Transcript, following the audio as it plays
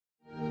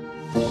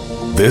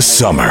This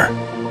summer,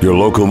 your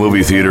local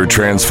movie theater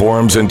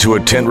transforms into a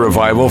tent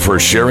revival for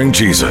sharing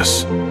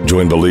Jesus.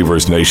 Join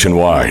believers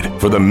nationwide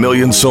for the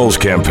Million Souls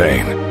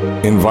campaign,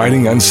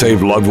 inviting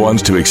unsaved loved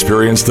ones to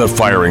experience The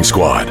Firing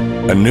Squad,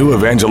 a new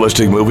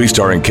evangelistic movie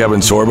starring Kevin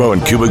Sorbo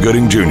and Cuba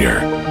Gooding Jr.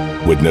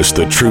 Witness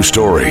the true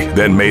story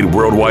that made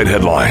worldwide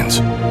headlines.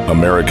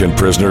 American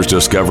prisoners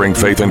discovering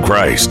faith in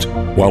Christ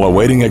while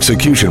awaiting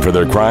execution for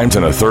their crimes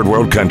in a third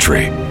world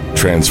country,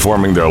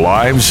 transforming their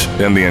lives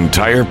and the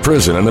entire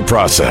prison in the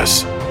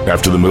process.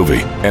 After the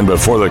movie and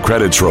before the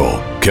credits roll,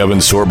 Kevin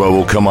Sorbo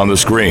will come on the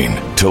screen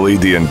to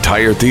lead the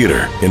entire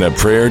theater in a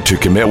prayer to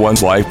commit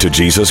one's life to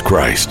Jesus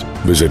Christ.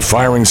 Visit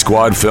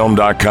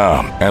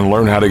FiringSquadFilm.com and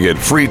learn how to get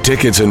free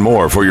tickets and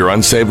more for your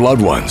unsaved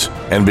loved ones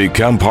and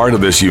become part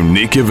of this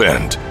unique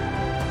event.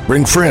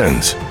 Bring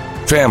friends,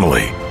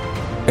 family,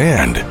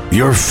 and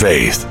your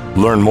faith.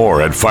 Learn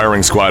more at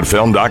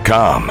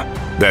FiringSquadFilm.com.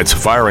 That's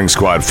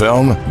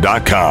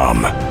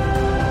FiringSquadFilm.com.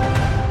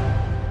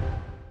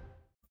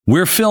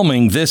 We're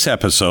filming this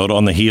episode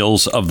on the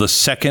heels of the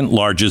second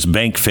largest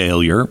bank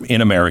failure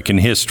in American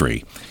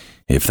history.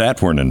 If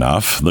that weren't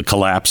enough, the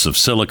collapse of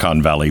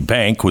Silicon Valley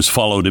Bank was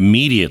followed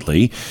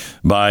immediately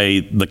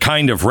by the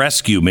kind of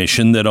rescue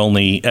mission that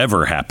only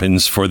ever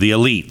happens for the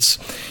elites.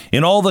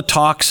 In all the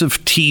talks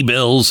of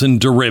T-bills and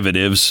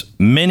derivatives,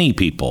 many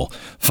people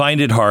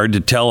find it hard to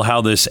tell how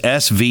this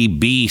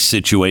SVB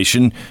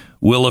situation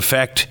will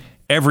affect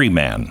every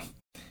man.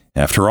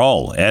 After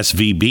all,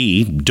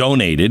 SVB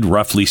donated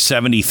roughly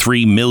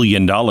 $73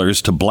 million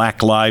to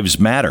Black Lives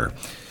Matter.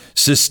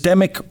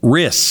 Systemic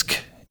risk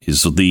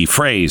is the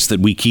phrase that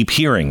we keep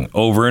hearing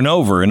over and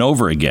over and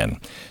over again.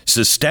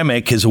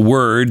 Systemic is a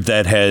word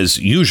that has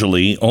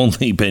usually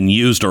only been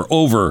used or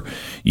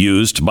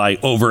overused by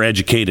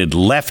overeducated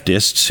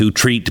leftists who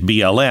treat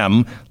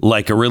BLM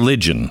like a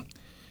religion.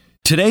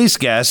 Today's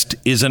guest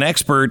is an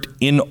expert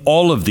in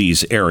all of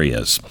these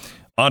areas.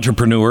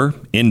 Entrepreneur,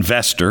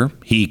 investor,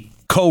 he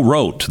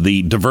co-wrote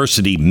The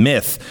Diversity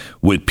Myth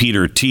with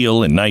Peter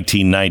Thiel in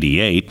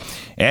 1998,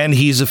 and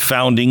he's a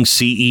founding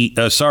COO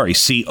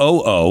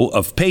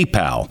of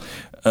PayPal,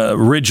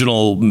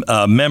 original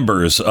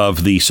members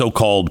of the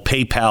so-called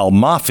PayPal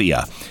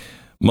Mafia.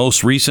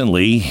 Most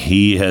recently,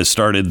 he has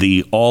started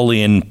the All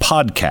In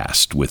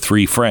podcast with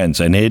three friends,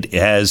 and it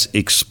has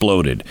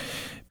exploded.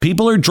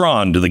 People are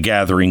drawn to the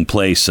gathering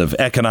place of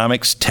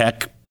economics,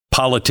 tech,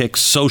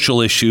 politics,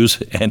 social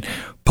issues, and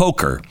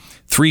poker.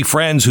 Three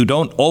friends who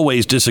don't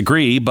always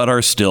disagree, but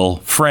are still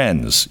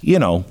friends. You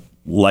know,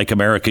 like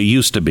America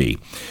used to be.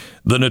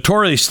 The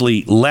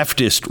notoriously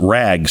leftist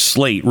rag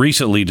Slate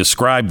recently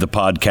described the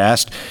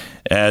podcast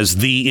as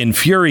the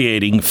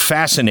infuriating,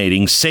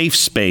 fascinating, safe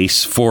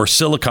space for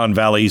Silicon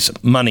Valley's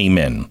money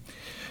men.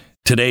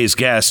 Today's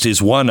guest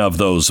is one of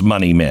those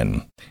money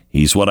men.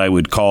 He's what I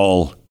would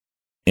call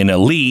an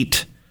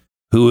elite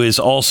who is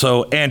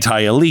also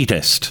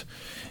anti-elitist.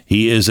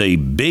 He is a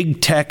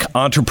big tech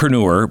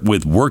entrepreneur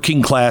with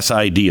working class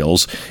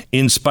ideals,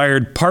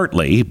 inspired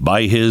partly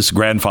by his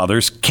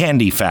grandfather's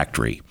candy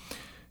factory.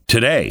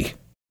 Today,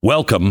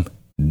 welcome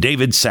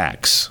David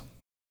Sachs.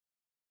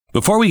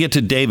 Before we get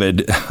to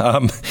David,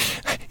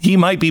 he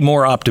might be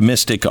more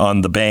optimistic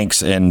on the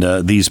banks and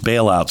these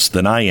bailouts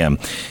than I am.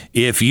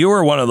 If you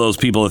are one of those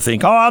people that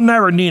think, I'll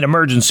never need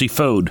emergency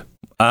food,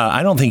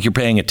 I don't think you're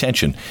paying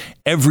attention.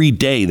 Every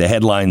day, the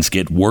headlines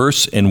get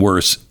worse and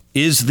worse.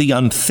 Is the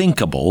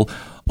unthinkable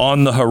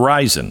on the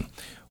horizon?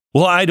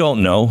 Well, I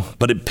don't know,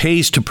 but it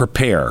pays to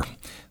prepare.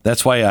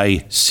 That's why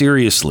I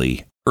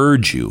seriously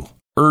urge you,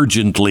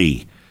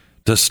 urgently,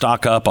 to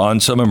stock up on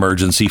some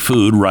emergency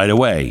food right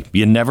away.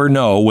 You never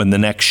know when the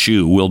next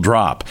shoe will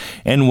drop.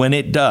 And when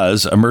it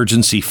does,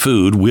 emergency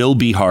food will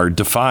be hard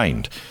to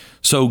find.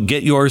 So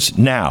get yours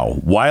now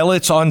while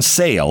it's on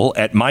sale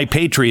at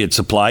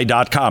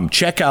mypatriotsupply.com.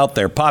 Check out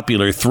their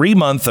popular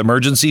 3-month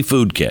emergency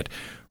food kit.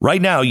 Right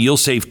now, you'll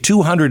save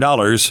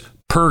 $200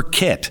 per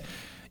kit.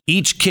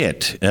 Each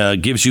kit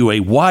gives you a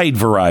wide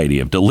variety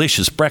of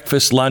delicious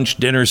breakfast, lunch,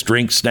 dinners,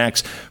 drinks,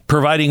 snacks,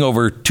 providing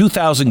over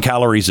 2,000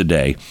 calories a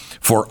day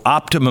for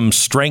optimum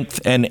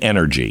strength and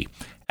energy.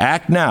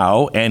 Act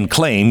now and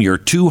claim your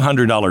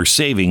 $200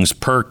 savings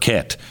per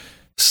kit.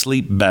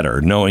 Sleep better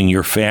knowing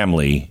your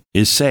family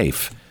is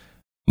safe.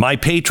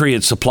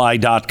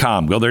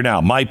 MyPatriotSupply.com. Go there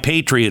now.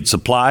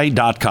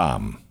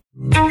 MyPatriotSupply.com.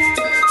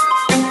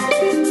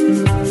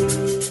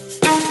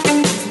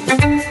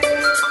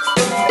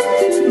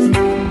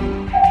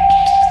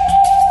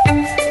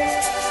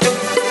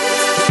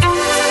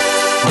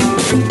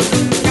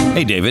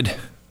 Hey, David.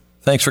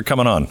 Thanks for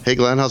coming on. Hey,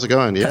 Glenn. How's it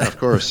going? Yeah, of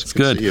course. It's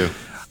good. To see you.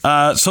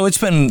 So it's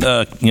been,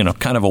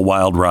 kind of a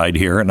wild ride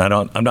here, and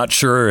I'm not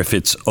sure if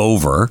it's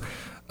over.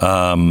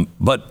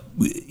 But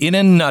in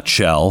a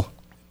nutshell,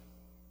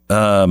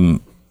 who's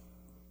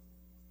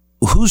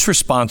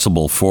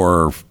responsible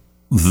for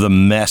the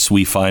mess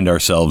we find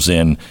ourselves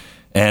in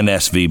and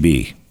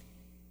SVB?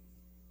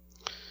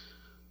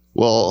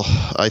 Well,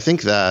 I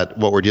think that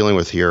what we're dealing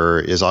with here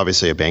is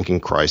obviously a banking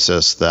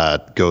crisis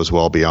that goes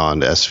well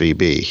beyond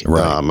SVB.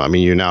 Right. I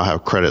mean, you now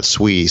have Credit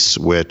Suisse,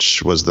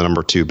 which was the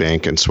number 2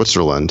 bank in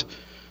Switzerland,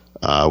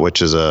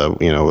 which is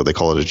they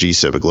call it a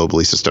GSIB, a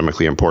globally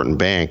systemically important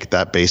bank,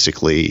 that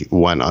basically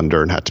went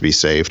under and had to be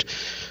saved.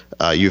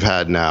 You've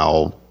had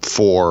now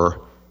 4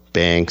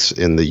 banks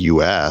in the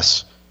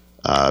U.S.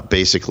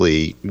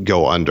 Basically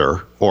go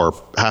under or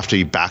have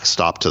to be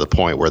backstopped to the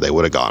point where they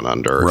would have gone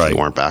under if they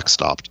weren't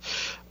backstopped.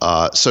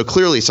 So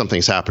clearly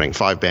something's happening.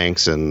 5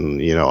 banks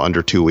in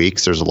under 2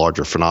 weeks. There's a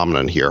larger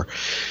phenomenon here.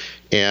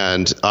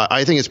 And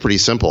I think it's pretty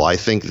simple. I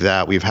think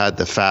that we've had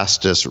the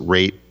fastest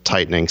rate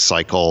tightening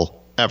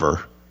cycle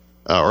ever,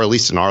 or at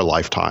least in our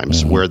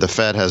lifetimes, where the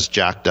Fed has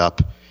jacked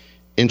up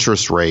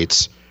interest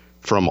rates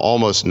from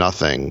almost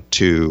nothing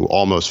to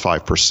almost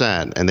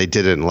 5%, and they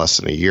did it in less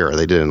than a year.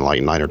 They did it in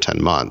like 9 or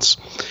 10 months.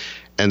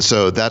 And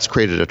so that's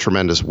created a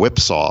tremendous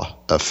whipsaw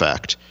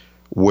effect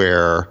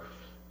where,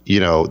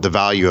 the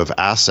value of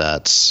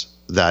assets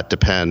that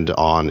depend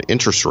on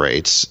interest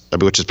rates,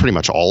 which is pretty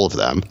much all of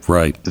them,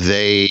 right?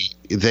 They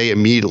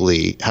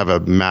immediately have a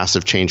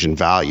massive change in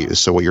value.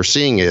 So what you're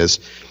seeing is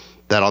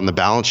that on the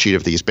balance sheet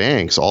of these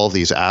banks, all of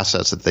these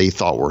assets that they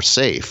thought were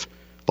safe,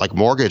 like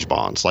mortgage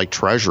bonds, like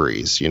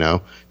treasuries,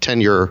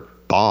 10-year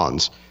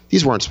bonds,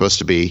 these weren't supposed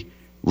to be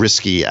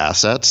risky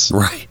assets.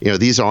 Right.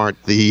 These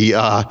aren't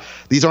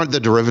the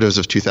derivatives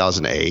of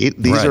 2008.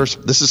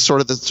 This is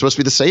sort of supposed to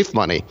be the safe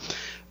money.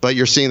 But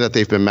you're seeing that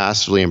they've been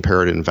massively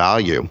impaired in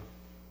value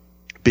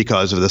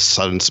because of this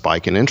sudden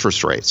spike in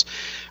interest rates.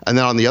 And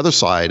then on the other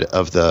side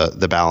of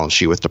the balance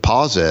sheet with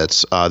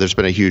deposits, there's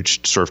been a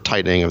huge sort of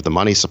tightening of the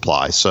money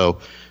supply. So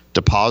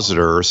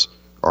depositors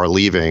are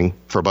leaving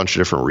for a bunch of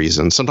different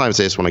reasons. Sometimes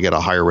they just want to get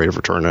a higher rate of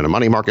return in a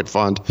money market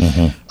fund.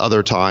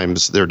 Other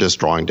times they're just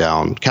drawing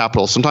down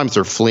capital. Sometimes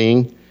they're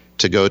fleeing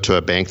to go to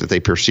a bank that they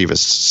perceive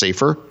as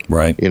safer.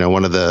 Right.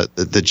 One of the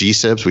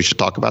GSIBs, we should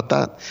talk about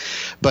that.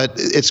 But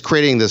it's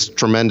creating this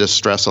tremendous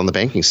stress on the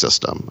banking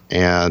system.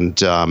 And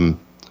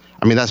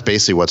that's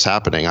basically what's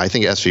happening. I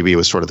think SVB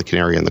was sort of the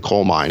canary in the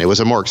coal mine. It was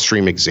a more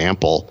extreme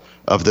example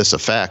of this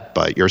effect,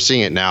 but you're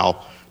seeing it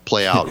now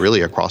play out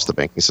really across the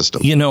banking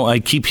system. I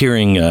keep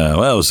hearing, it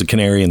was the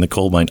canary in the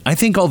coal mine. I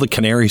think all the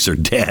canaries are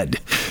dead.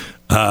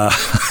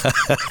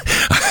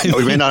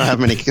 We may not have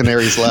many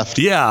canaries left.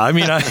 Yeah,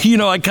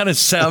 I kind of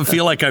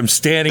feel like I'm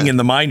standing in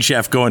the mine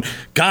shaft going,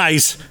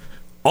 guys,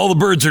 all the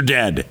birds are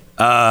dead.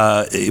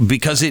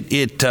 Because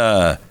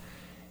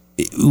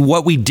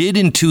what we did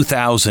in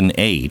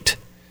 2008,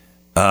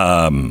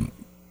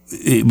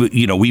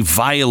 we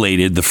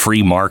violated the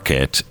free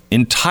market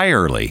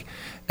entirely.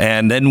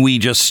 And then we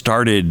just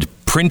started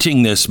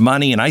printing this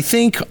money. And I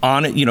think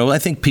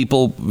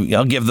people,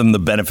 I'll give them the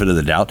benefit of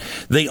the doubt.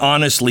 They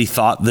honestly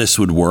thought this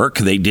would work.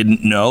 They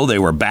didn't know. They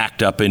were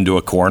backed up into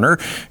a corner.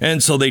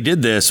 And so they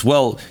did this.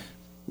 Well,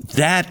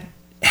 that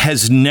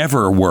has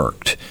never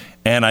worked.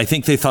 And I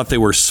think they thought they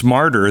were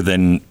smarter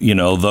than,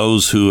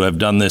 those who have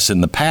done this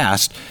in the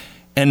past.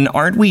 And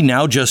aren't we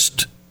now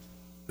just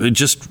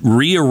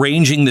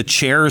rearranging the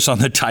chairs on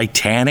the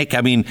Titanic?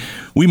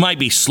 We might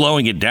be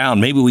slowing it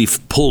down. Maybe we've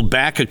pulled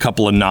back a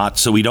couple of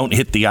knots so we don't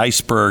hit the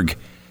iceberg,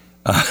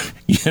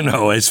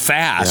 as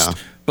fast.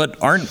 Yeah.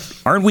 But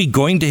aren't we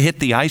going to hit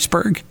the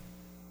iceberg?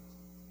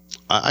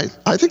 I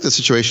think the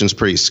situation is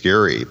pretty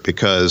scary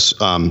because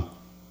on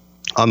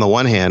the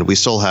one hand, we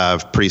still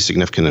have pretty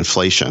significant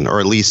inflation, or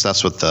at least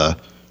that's what the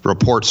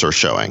reports are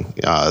showing.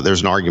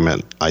 There's an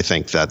argument, I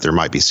think, that there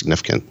might be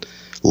significant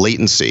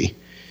latency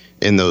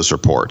in those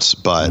reports.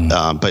 But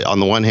on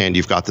the one hand,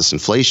 you've got this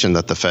inflation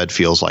that the Fed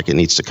feels like it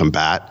needs to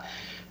combat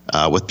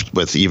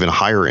with even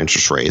higher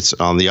interest rates.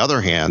 On the other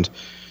hand,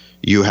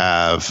 you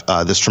have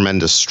this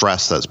tremendous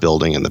stress that's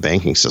building in the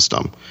banking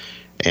system.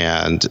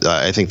 And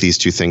I think these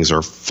two things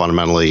are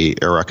fundamentally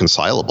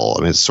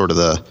irreconcilable. It's sort of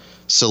the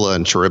Scylla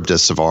and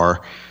Charybdis of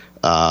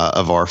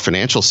our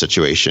financial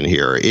situation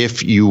here.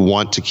 If you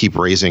want to keep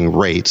raising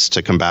rates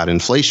to combat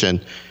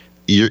inflation,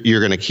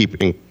 you're going to keep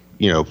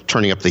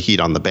turning up the heat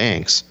on the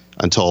banks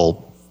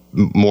until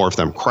more of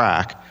them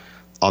crack.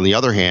 On the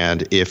other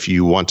hand, if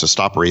you want to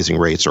stop raising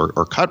rates or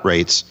cut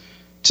rates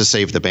to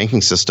save the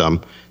banking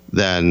system,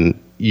 then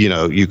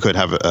you could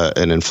have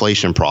an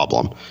inflation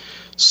problem.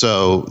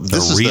 So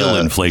this is the real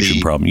inflation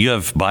problem. You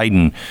have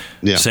Biden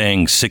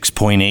saying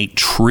 $6.8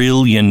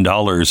 trillion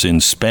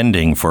in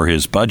spending for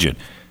his budget.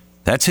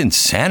 That's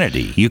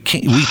insanity. We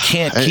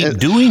can't keep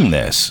doing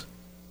this.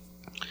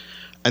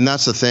 And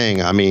that's the thing.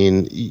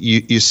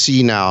 You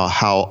see now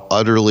how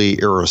utterly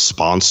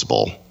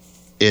irresponsible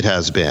it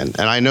has been.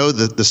 And I know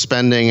that the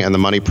spending and the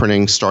money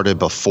printing started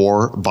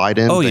before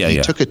Biden, but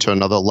he took it to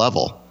another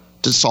level,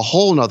 just a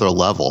whole nother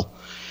level.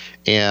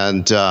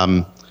 And,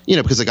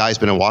 because the guy's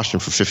been in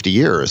Washington for 50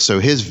 years. So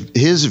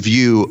his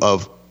view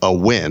of a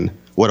win,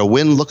 what a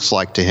win looks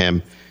like to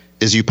him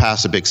is you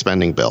pass a big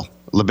spending bill.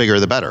 The bigger,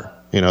 the better.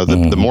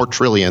 The more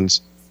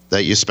trillions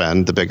that you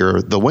spend, the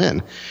bigger the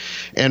win.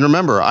 And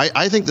remember,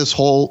 I think this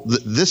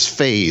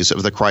phase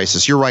of the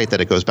crisis, you're right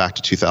that it goes back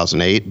to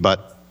 2008,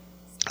 but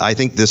I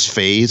think this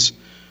phase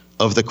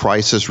of the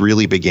crisis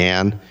really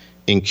began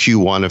in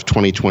Q1 of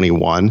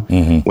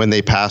 2021 when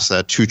they passed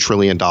that $2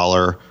 trillion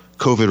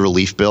COVID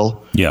relief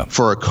bill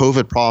for a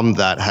COVID problem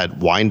that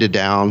had winded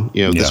down.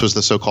 This was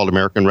the so-called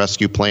American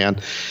Rescue Plan.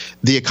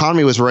 The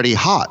economy was already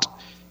hot.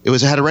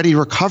 It had already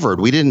recovered.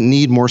 We didn't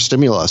need more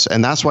stimulus.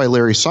 And that's why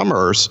Larry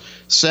Summers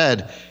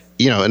said,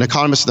 an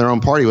economist in their own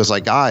party was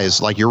like,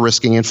 guys, like, you're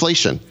risking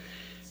inflation.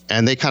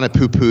 And they kind of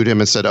poo-pooed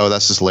him and said, oh,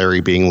 that's just Larry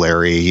being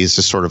Larry. He's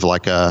just sort of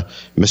like a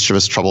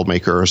mischievous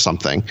troublemaker or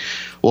something.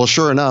 Well,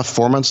 sure enough,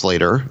 4 months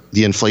later,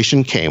 the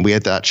inflation came. We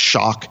had that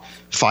shock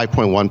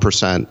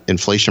 5.1%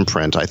 inflation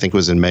print, I think it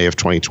was in May of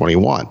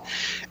 2021.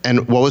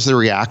 And what was the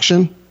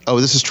reaction? Oh,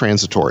 this is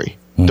transitory.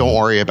 Don't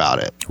worry about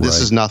it. This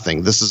is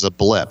nothing. This is a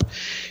blip.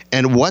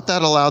 And what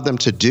that allowed them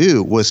to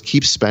do was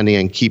keep spending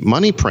and keep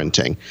money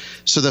printing.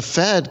 So the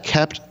Fed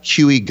kept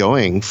QE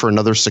going for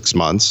another 6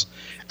 months,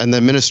 and the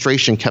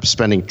administration kept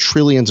spending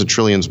trillions and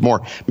trillions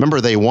more.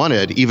 Remember, they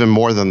wanted even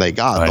more than they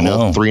got. The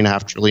whole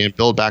 $3.5 trillion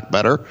Build Back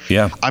Better.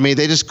 Yeah. I mean,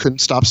 they just couldn't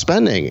stop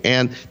spending.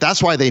 And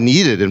that's why they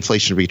needed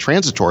inflation to be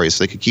transitory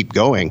so they could keep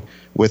going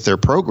with their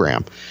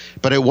program.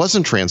 But it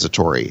wasn't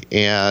transitory.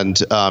 And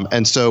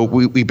so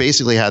we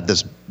basically had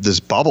this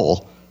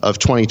bubble of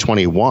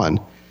 2021,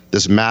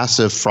 this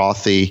massive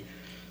frothy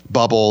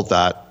bubble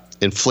that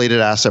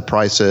inflated asset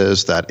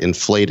prices, that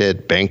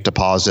inflated bank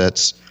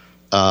deposits.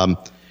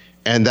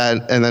 And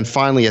then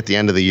finally at the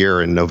end of the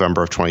year in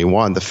November of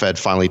 21, the Fed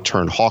finally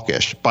turned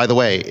hawkish. By the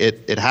way,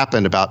 it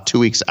happened about 2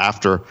 weeks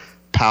after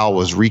Powell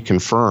was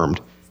reconfirmed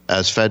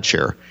as Fed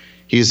chair.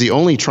 He's the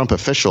only Trump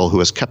official who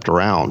has kept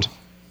around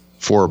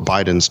for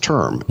Biden's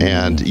term.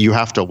 And you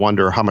have to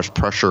wonder how much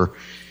pressure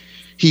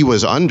he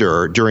was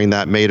under during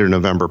that May to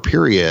November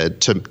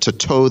period to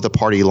toe the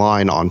party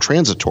line on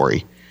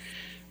transitory.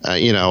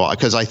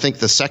 Because I think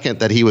the second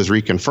that he was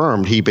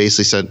reconfirmed, he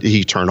basically said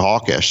he turned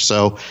hawkish.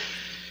 So,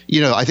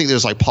 I think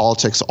there's like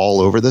politics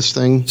all over this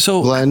thing.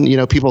 So, Glenn,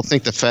 people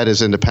think the Fed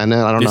is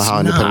independent. I don't know how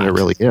independent it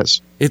really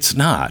is. It's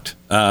not.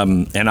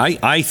 And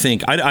I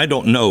think, I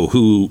don't know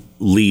who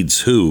leads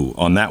who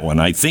on that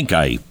one. I think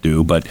I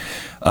do. But,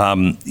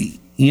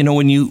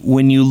 when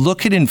you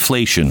look at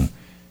inflation,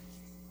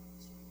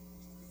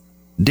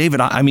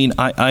 David,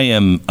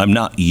 I'm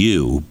not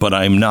you, but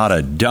I'm not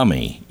a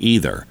dummy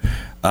either.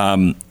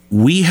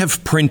 We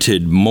have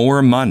printed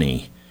more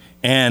money,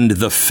 and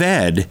the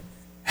Fed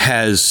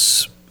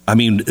has, at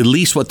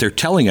least what they're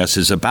telling us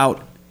is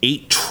about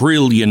 $8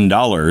 trillion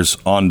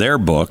on their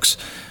books.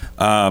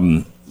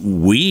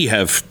 We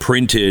have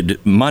printed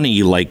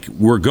money like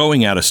we're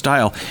going out of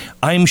style.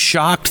 I'm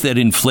shocked that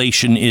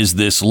inflation is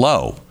this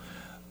low.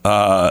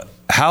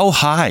 How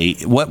high?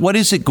 What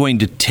is it going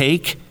to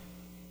take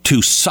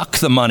to suck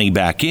the money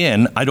back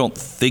in? I don't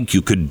think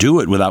you could do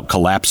it without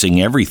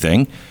collapsing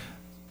everything.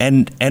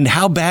 And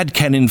how bad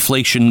can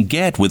inflation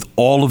get with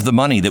all of the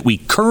money that we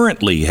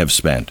currently have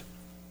spent?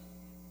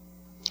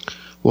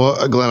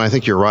 Well, Glenn, I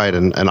think you're right.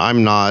 And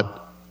I'm not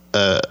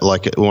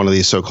like one of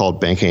these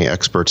so-called banking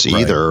experts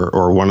either,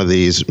 or one of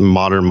these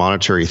modern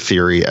monetary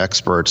theory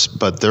experts,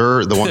 but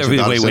they're the ones who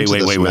got us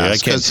into this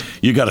mess.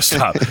 You got to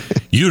stop.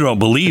 You don't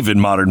believe in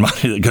modern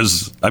money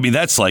because,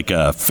 that's like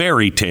a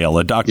fairy tale,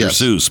 a Dr.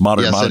 Seuss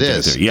modern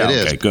monetary theory. Yeah,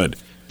 okay, good.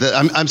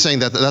 I'm saying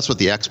that's what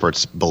the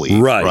experts believe,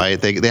 right?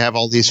 They have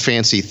all these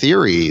fancy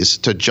theories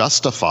to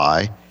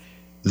justify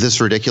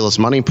this ridiculous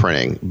money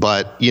printing,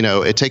 but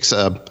it takes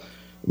a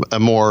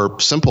more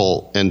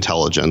simple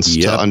intelligence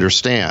to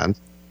understand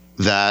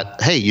that,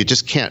 hey, you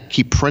just can't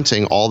keep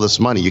printing all this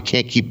money. You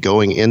can't keep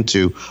going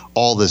into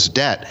all this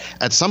debt.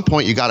 At some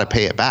point, you got to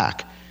pay it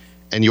back,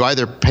 and you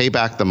either pay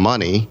back the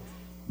money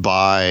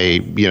by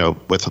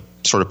with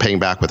sort of paying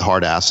back with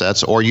hard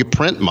assets, or you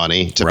print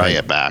money to pay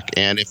it back.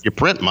 And if you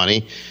print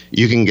money,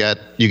 you get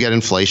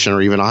inflation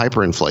or even a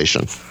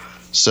hyperinflation.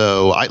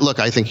 So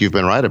I think you've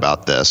been right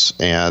about this.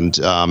 And,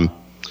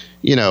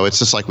 it's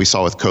just like we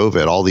saw with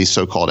COVID, all these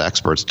so-called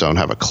experts don't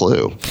have a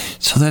clue.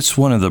 So that's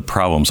one of the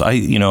problems.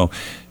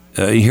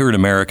 Here in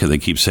America, they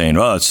keep saying,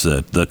 oh, it's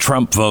the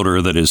Trump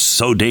voter that is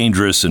so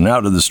dangerous and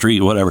out of the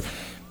street, whatever.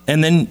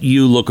 And then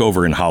you look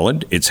over in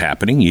Holland, it's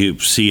happening. You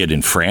see it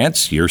in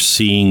France. You're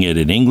seeing it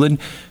in England.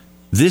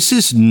 This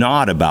is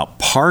not about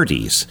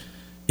parties.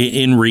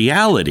 In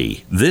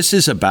reality, this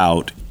is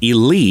about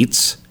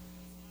elites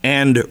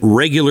and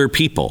regular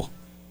people.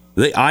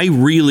 I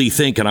really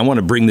think, and I want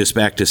to bring this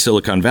back to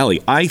Silicon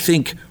Valley, I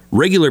think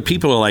regular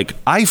people are like,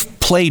 I've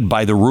played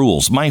by the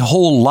rules my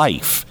whole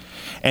life.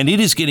 And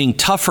it is getting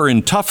tougher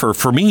and tougher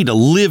for me to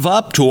live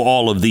up to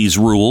all of these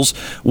rules,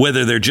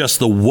 whether they're just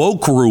the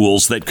woke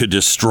rules that could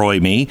destroy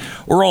me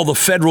or all the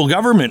federal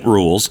government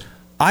rules.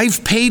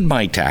 I've paid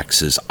my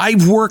taxes.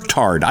 I've worked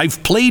hard.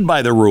 I've played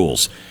by the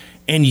rules.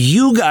 And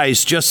you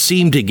guys just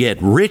seem to get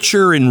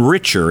richer and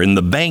richer in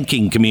the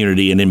banking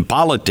community and in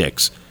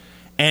politics.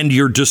 And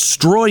you're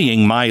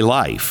destroying my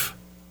life.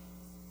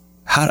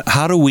 How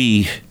are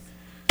we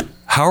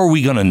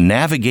going to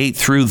navigate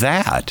through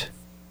that?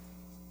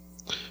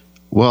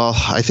 Well,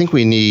 I think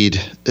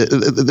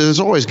there's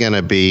always going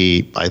to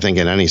be, I think,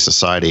 in any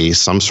society,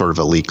 some sort of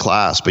elite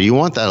class, but you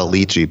want that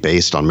elite to be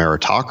based on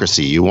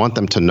meritocracy. You want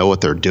them to know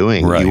what they're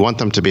doing. Right. You want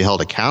them to be held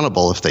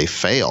accountable if they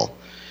fail.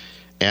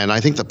 And I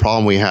think the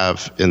problem we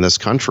have in this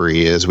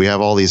country is we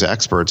have all these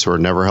experts who are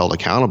never held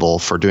accountable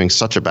for doing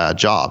such a bad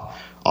job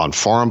on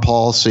foreign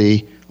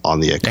policy,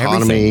 on the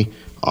economy,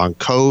 on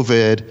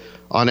COVID,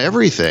 on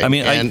everything. I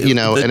mean, and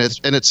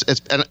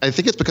I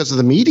think it's because of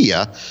the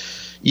media.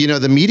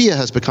 The media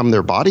has become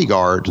their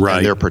bodyguard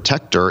and their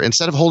protector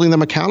instead of holding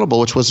them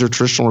accountable, which was their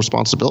traditional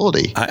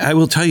responsibility. I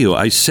will tell you,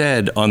 I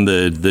said on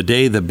the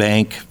day the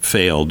bank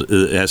failed,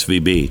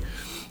 SVB,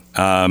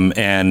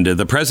 and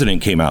the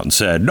president came out and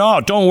said, no,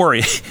 don't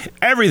worry,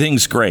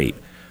 everything's great.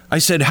 I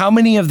said, how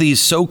many of these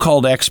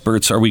so-called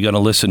experts are we going to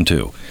listen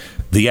to?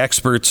 The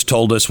experts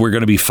told us we're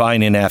going to be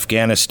fine in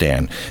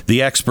Afghanistan.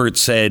 The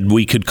experts said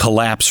we could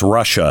collapse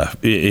Russia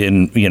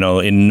in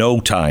no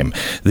time.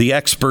 The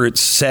experts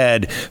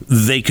said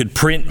they could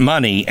print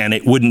money and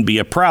it wouldn't be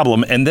a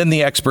problem. And then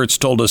the experts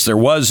told us there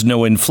was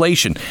no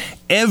inflation.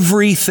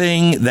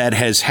 Everything that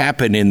has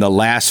happened in the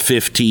last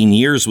 15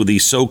 years with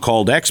these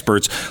so-called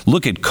experts,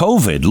 look at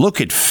COVID,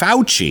 look at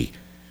Fauci,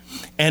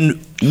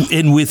 and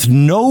with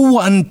no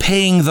one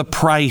paying the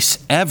price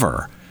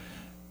ever.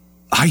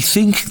 I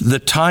think the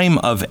time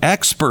of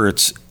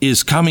experts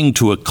is coming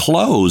to a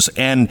close.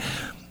 And,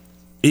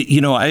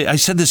 I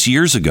said this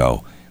years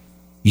ago.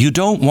 You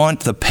don't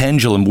want the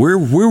pendulum. We're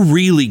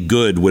really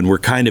good when we're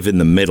kind of in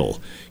the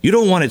middle. You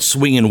don't want it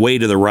swinging way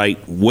to the right,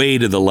 way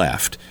to the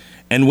left.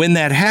 And when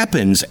that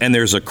happens and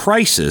there's a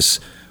crisis,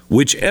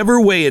 whichever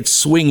way it's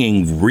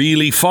swinging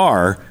really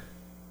far,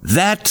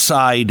 that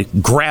side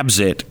grabs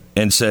it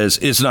and says,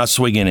 it's not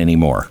swinging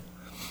anymore.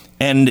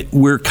 And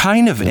we're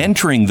kind of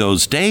entering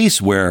those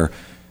days where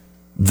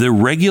the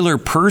regular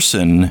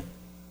person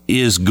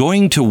is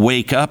going to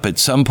wake up at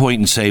some point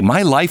and say,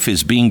 my life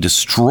is being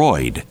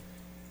destroyed.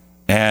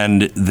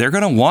 And they're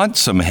going to want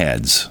some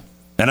heads.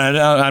 And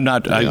I'm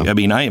not, yeah.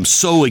 I am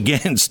so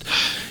against,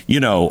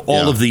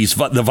 all of these,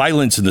 the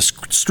violence in the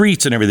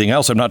streets and everything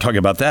else. I'm not talking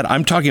about that.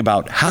 I'm talking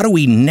about how do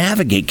we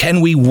navigate?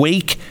 Can we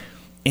wake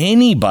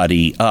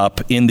anybody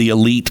up in the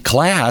elite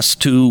class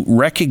to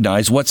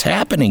recognize what's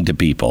happening to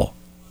people?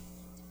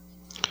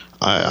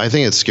 I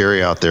think it's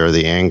scary out there,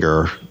 the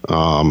anger.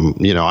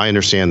 I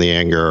understand the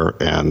anger,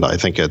 and I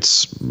think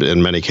it's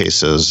in many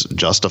cases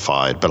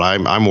justified. But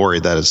I'm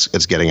worried that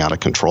it's getting out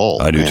of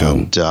control. I do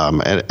too.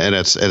 And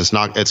it's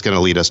going to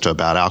lead us to a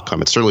bad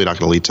outcome. It's certainly not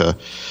going to lead to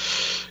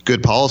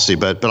good policy.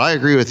 But I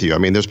agree with you. I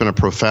mean, there's been a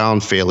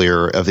profound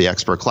failure of the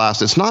expert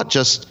class. It's not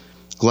just,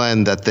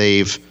 Glenn, that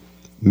they've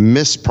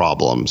missed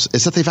problems.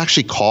 It's that they've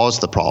actually caused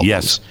the problems.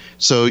 Yes.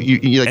 So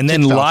you and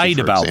then lied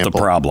about the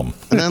problem.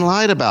 And then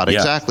lied about it.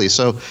 Yeah. Exactly.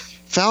 So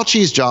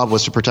Fauci's job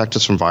was to protect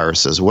us from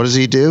viruses. What does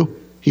he do?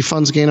 He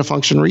funds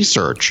gain-of-function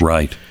research.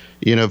 Right.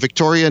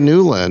 Victoria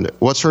Nuland,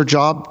 what's her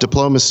job?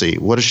 Diplomacy.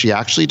 What does she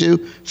actually do?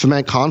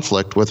 Foment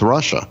conflict with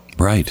Russia.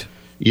 Right.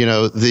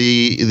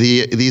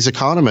 These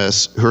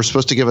economists who are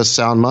supposed to give us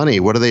sound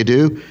money, what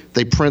do?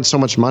 They print so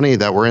much money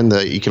that we're in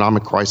the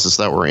economic crisis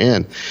that we're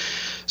in.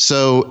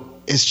 So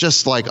it's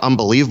just like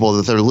unbelievable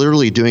that they're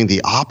literally doing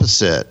the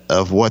opposite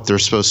of what they're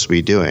supposed to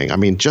be doing. I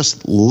mean,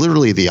 just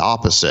literally the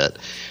opposite.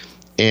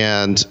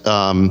 And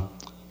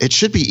it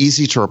should be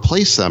easy to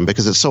replace them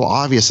because it's so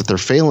obvious that they're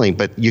failing,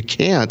 but you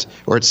can't,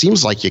 or it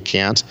seems like you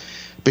can't,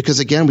 because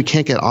again, we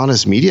can't get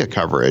honest media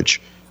coverage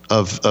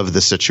of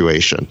the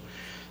situation.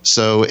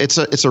 So it's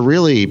a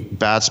really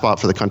bad spot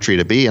for the country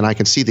to be, and I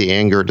can see the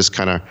anger just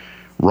kind of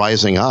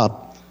rising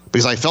up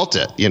because I felt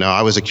it.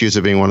 I was accused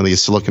of being one of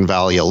these Silicon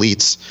Valley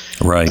elites,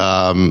 right?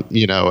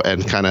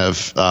 And kind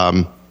of,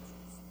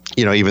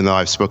 even though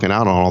I've spoken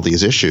out on all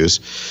these issues.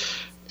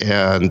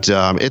 And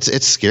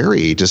it's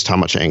scary just how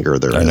much anger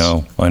there is.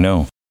 I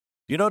know.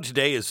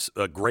 Today is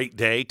a great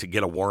day to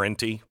get a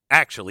warranty.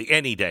 Actually,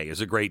 any day is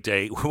a great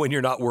day when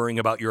you're not worrying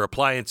about your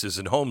appliances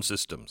and home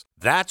systems.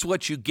 That's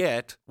what you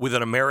get with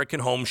an American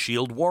Home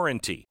Shield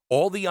warranty.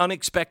 All the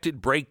unexpected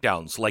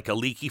breakdowns like a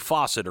leaky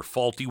faucet or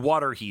faulty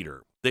water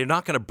heater, they're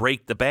not going to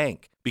break the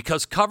bank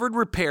because covered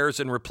repairs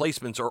and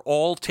replacements are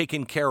all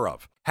taken care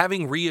of.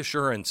 Having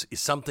reassurance is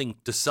something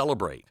to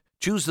celebrate.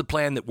 Choose the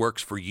plan that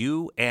works for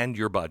you and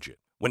your budget.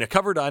 When a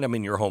covered item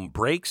in your home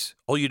breaks,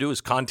 all you do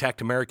is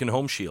contact American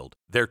Home Shield.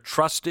 Their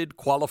trusted,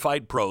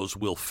 qualified pros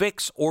will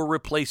fix or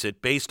replace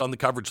it based on the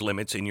coverage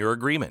limits in your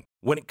agreement.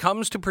 When it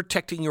comes to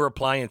protecting your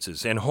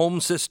appliances and home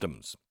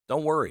systems,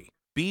 don't worry.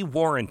 Be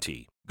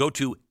warranty. Go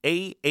to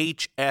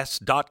ahs.com/Beck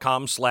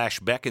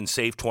and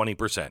save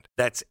 20%.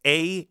 That's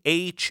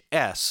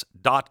ahs.com/Beck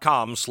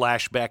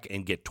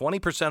and get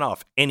 20%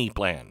 off any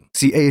plan.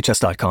 See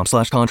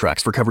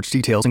ahs.com/contracts for coverage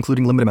details,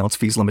 including limit amounts,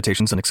 fees,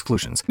 limitations, and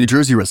exclusions. New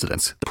Jersey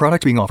residents. The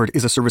product being offered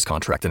is a service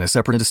contract and is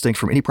separate and distinct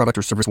from any product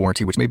or service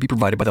warranty which may be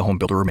provided by the home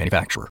builder or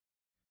manufacturer.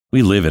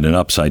 We live in an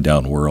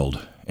upside-down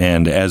world,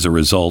 and as a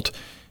result,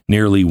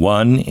 nearly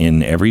 1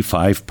 in every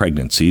 5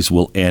 pregnancies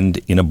will end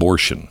in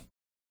abortion.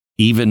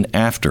 even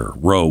after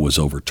Roe was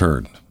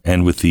overturned,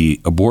 and with the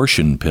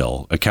abortion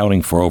pill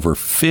accounting for over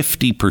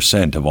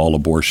 50% of all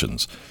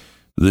abortions.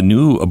 The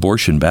new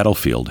abortion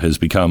battlefield has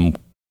become,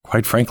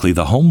 quite frankly,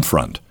 the home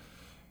front.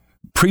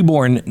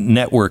 Preborn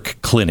network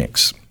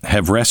clinics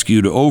have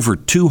rescued over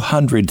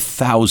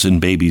 200,000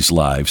 babies'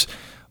 lives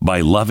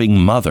by loving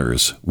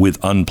mothers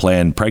with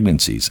unplanned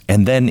pregnancies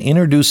and then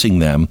introducing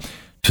them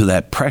to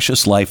that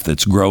precious life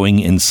that's growing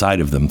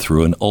inside of them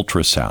through an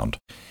ultrasound.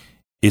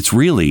 It's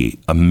really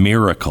a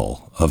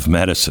miracle of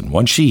medicine.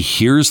 Once she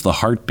hears the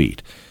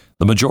heartbeat,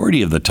 the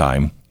majority of the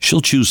time,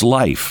 she'll choose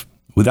life.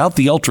 Without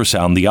the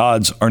ultrasound, the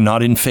odds are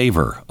not in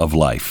favor of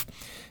life.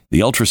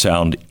 The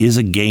ultrasound is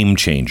a game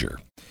changer.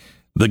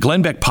 The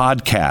Glenn Beck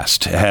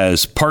podcast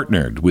has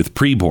partnered with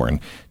Preborn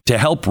to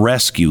help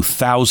rescue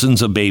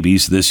thousands of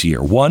babies this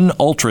year. One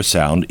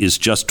ultrasound is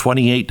just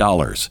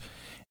 $28.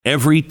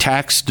 Every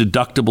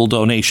tax-deductible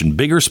donation,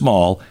 big or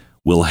small,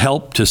 will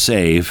help to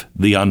save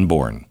the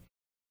unborn.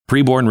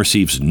 Preborn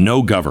receives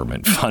no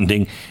government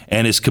funding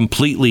and is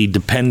completely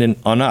dependent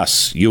on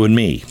us, you and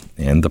me,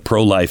 and the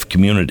pro-life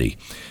community.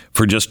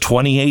 For just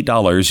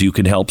 $28, you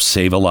can help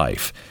save a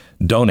life.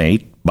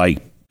 Donate by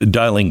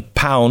dialing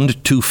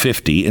pound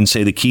 250 and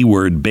say the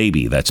keyword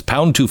baby. That's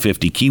pound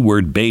 250,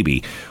 keyword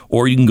baby.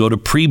 Or you can go to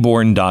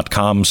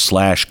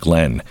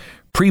preborn.com/Glenn.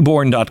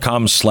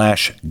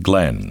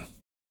 Preborn.com/Glenn.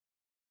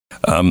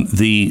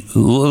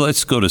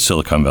 Let's go to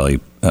Silicon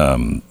Valley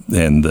and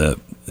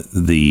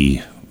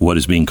the what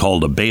is being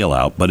called a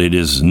bailout, but it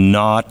is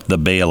not the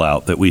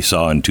bailout that we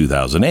saw in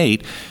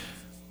 2008.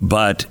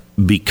 But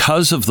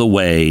because of the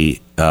way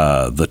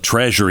the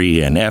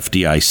Treasury and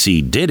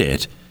FDIC did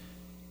it,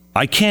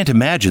 I can't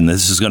imagine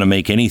this is going to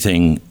make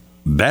anything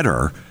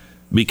better,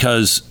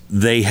 because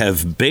they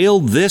have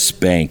bailed this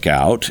bank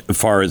out as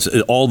far as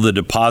all the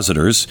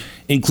depositors,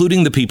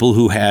 including the people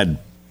who had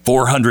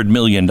 $400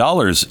 million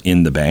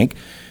in the bank.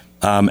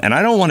 And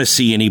I don't want to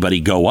see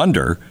anybody go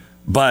under,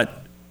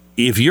 but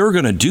if you're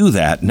going to do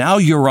that, now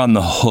you're on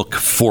the hook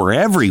for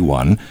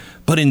everyone.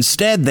 But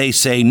instead they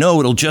say, no,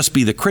 it'll just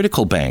be the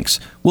critical banks.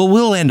 Well,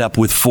 we'll end up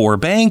with 4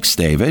 banks,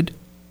 David.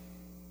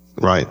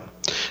 Right.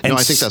 No,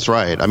 I think that's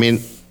right. I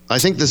mean, I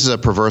think this is a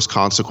perverse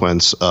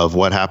consequence of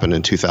what happened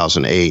in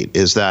 2008,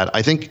 is that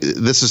I think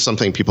this is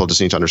something people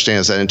just need to understand,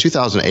 is that in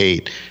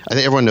 2008, I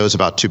think everyone knows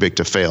about too big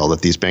to fail,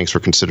 that these banks were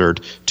considered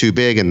too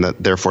big and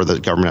that therefore the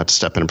government had to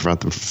step in and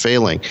prevent them from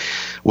failing.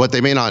 What they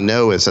may not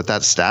know is that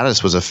that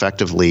status was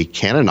effectively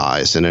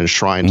canonized and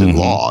enshrined in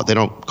law. They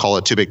don't call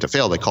it too big to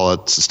fail. They call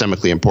it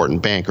systemically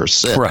important bank, or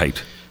SIP.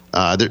 Right.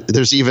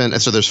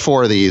 There's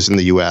 4 of these in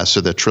the U.S.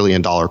 So the $1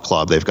 trillion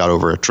club. They've got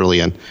over $1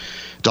 trillion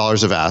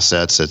of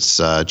assets. It's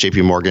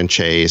J.P. Morgan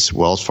Chase,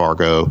 Wells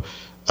Fargo,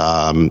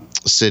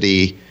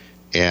 Citi,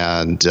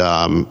 and who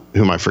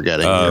am I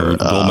forgetting here?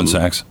 Goldman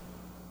Sachs.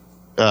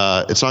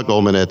 It's not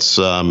Goldman. It's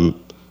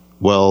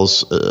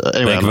Wells.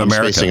 Anyway, I'm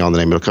spacing on the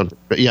name of the country.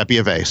 Yeah, B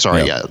of A.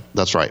 Sorry, yeah,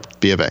 that's right,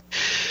 B of A.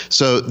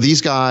 So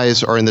these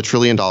guys are in the $1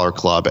 trillion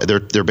club.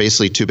 They're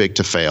basically too big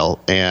to fail,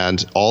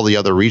 and all the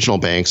other regional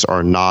banks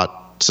are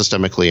not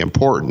systemically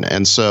important.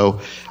 And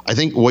so I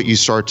think what you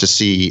start to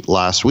see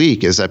last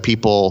week is that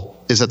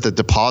the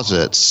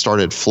deposits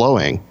started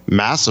flowing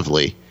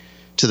massively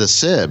to the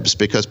SIBs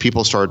because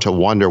people started to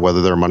wonder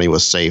whether their money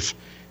was safe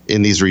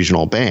in these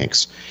regional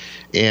banks.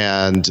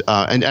 And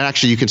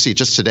actually you can see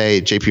just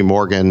today, JP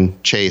Morgan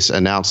Chase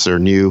announced their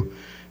new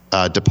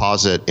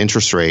deposit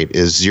interest rate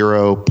is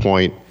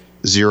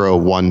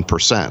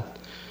 0.01%.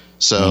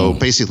 So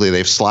basically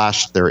they've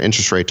slashed their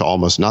interest rate to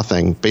almost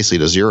nothing, basically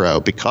to zero,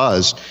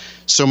 because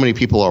so many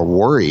people are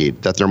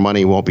worried that their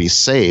money won't be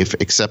safe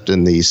except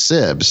in these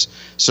SIBs.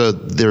 So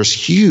there's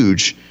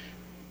huge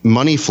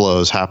money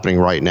flows happening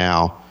right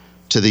now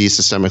to these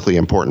systemically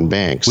important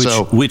banks.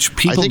 Which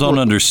people don't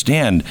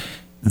understand.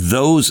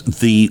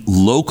 The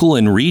local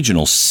and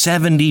regional,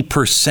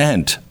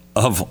 70%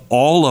 of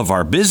all of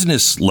our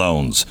business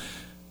loans,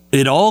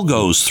 it all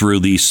goes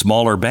through these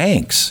smaller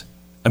banks.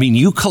 I mean,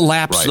 you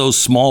collapse those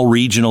small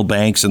regional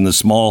banks and the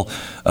small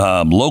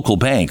local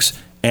banks,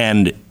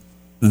 and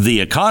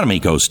the economy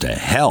goes to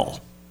hell.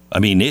 I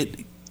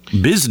mean,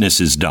 business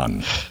is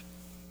done.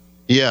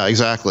 Yeah,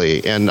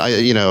 exactly. And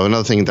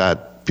another thing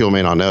that people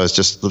may not know is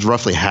just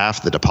roughly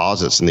half the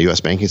deposits in the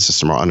U.S. banking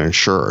system are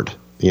uninsured.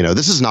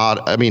 This is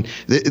not. I mean,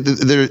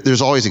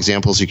 there's always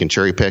examples you can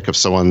cherry pick of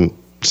some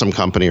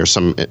company or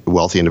some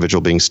wealthy individual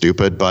being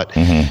stupid, but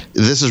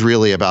this is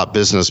really about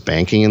business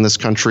banking in this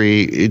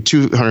country.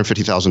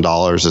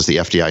 $250,000 is the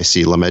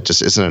FDIC limit,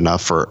 just isn't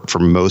enough for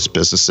most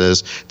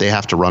businesses. They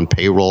have to run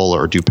payroll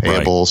or do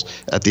payables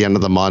at the end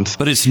of the month.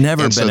 But it's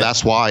never been. So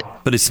that's why.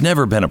 But it's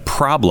never been a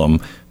problem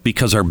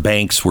because our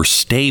banks were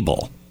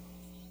stable.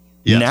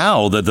 Yes.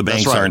 Now that the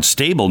banks aren't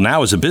stable,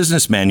 now as a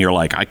businessman, you're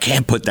like, I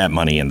can't put that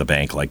money in the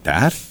bank like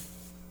that.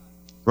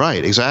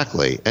 Right,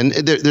 exactly. And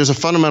there's a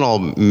fundamental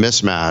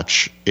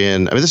mismatch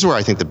this is where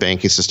I think the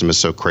banking system is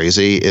so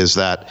crazy, is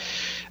that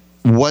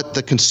what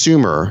the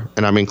consumer,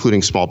 and I'm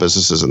including small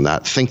businesses in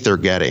that, think they're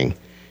getting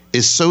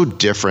is so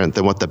different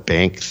than what the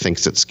bank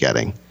thinks it's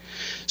getting.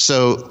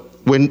 So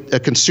when a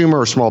consumer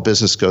or small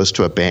business goes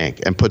to a bank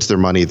and puts their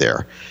money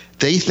there,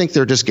 they think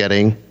they're just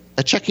getting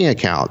a checking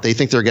account. They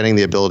think they're getting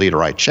the ability to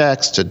write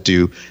checks, to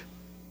do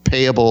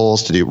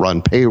payables, to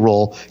run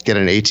payroll, get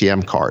an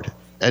ATM card.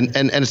 And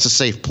it's a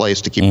safe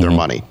place to keep their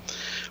money.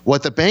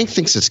 What the bank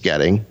thinks it's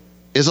getting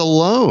is a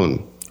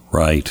loan.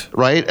 Right.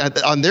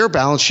 On their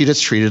balance sheet,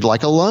 it's treated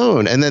like a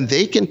loan. And then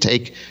they can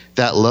take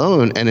that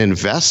loan and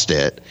invest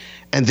it,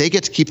 and they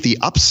get to keep the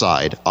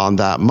upside on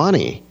that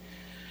money.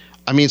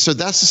 I mean, so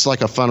that's just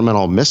like a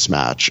fundamental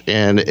mismatch.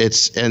 And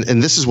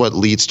and this is what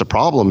leads to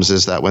problems,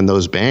 is that when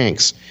those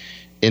banks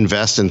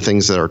invest in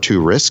things that are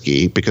too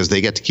risky because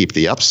they get to keep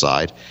the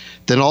upside,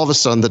 then all of a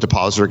sudden the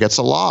depositor gets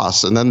a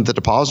loss. And then the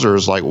depositor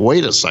is like,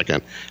 wait a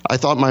second, I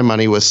thought my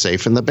money was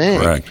safe in the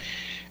bank. Right.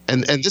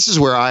 And this is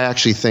where I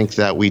actually think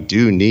that we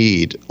do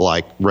need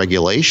like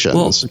regulations.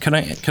 Well, can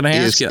I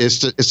ask you? Is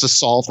to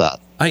solve that.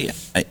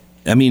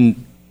 I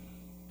mean,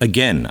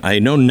 again, I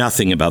know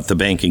nothing about the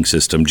banking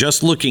system.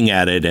 Just looking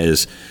at it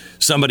as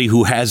somebody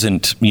who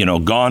hasn't,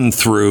 gone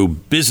through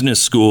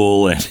business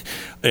school and,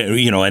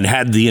 and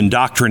had the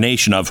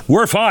indoctrination of,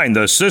 we're fine,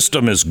 the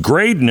system is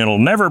great and it'll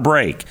never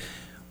break.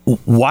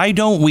 Why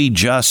don't we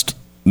just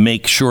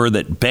make sure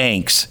that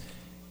banks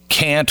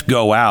can't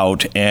go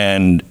out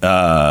and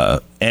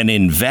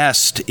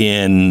invest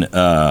in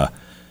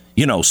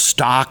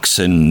stocks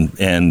and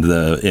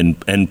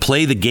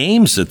play the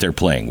games that they're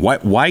playing?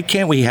 Why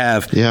can't we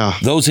have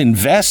those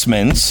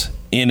investments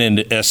in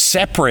a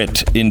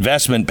separate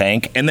investment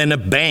bank and then a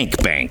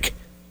bank?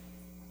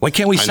 Why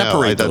can't we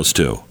separate those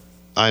two?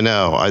 I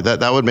know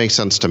that would make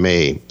sense to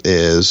me.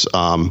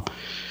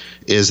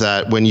 Is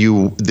that when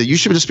you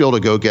should just be able to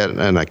go get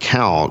an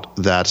account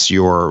that's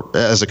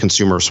as a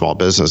consumer or small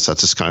business,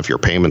 that's just kind of your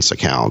payments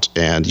account,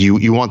 and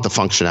you want the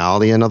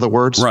functionality, in other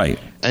words, right?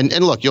 And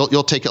look,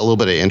 you'll take a little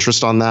bit of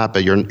interest on that,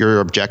 but your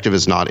objective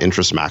is not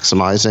interest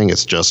maximizing;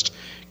 it's just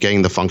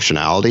getting the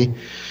functionality.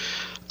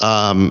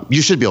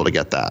 You should be able to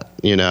get that,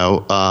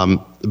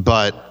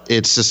 but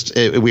it's just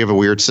we have a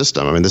weird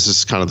system. I mean, this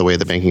is kind of the way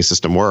the banking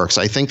system works.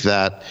 I think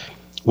that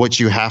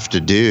what you have to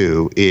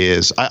do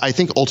is, I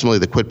think ultimately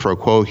the quid pro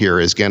quo here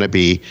is going to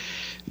be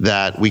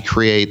that we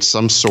create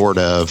some sort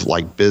of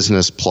like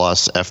business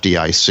plus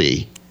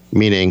FDIC,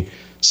 meaning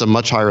some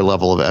much higher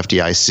level of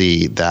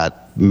FDIC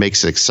that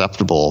makes it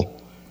acceptable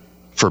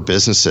for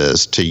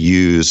businesses to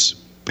use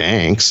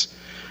banks.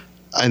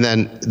 And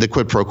then the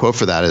quid pro quo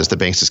for that is the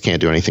banks just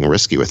can't do anything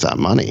risky with that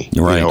money,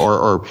 right?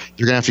 Or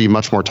you're going to have to be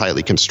much more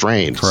tightly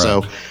constrained. Correct.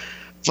 So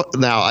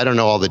now, I don't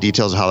know all the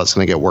details of how that's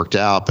going to get worked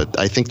out, but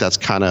I think that's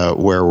kind of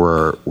where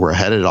we're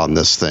headed on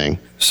this thing.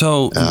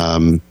 So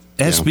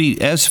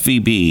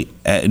SVB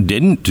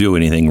didn't do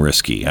anything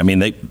risky. I mean,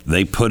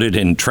 they put it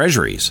in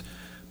treasuries,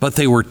 but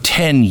they were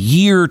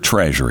 10-year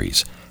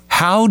treasuries.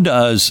 How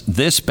does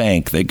this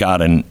bank that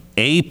got an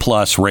A+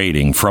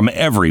 rating from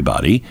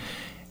everybody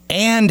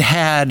and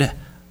had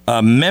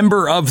a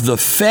member of the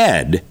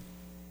Fed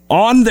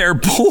on their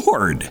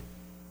board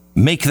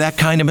make that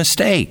kind of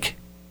mistake?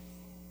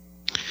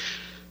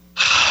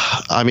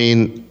 I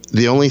mean,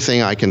 the only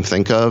thing I can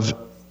think of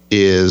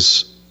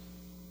is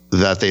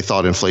that they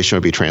thought inflation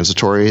would be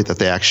transitory, that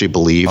they actually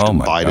believed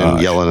Biden,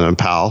 Yellen, and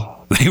Powell.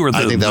 I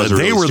think that was a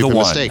really stupid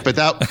mistake. But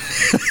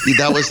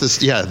that was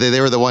this. Yeah,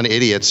 they were the one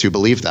idiots who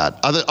believed that.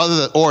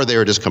 Or they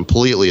were just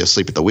completely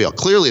asleep at the wheel.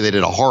 Clearly, they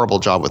did a horrible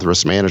job with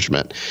risk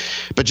management.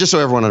 But just so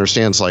everyone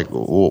understands, like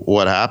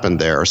what happened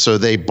there. So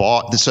they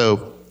bought.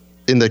 So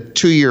in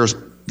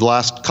the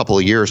last couple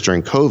of years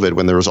during COVID,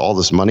 when there was all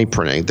this money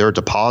printing, their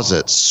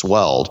deposits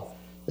swelled.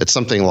 It's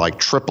something like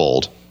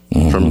tripled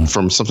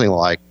from something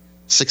like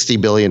 60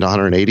 billion to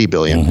 180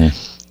 billion.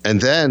 And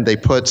then they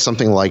put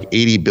something like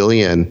 80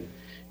 billion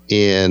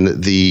in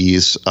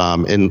these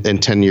in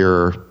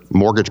 10-year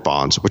mortgage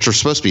bonds, which are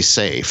supposed to be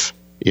safe.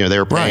 They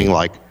were paying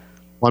like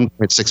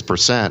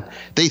 1.6%.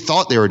 They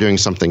thought they were doing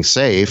something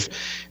safe.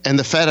 And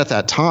the Fed at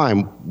that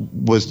time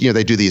was,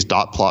 they do these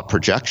dot plot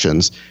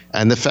projections.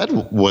 And the Fed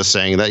was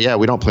saying that,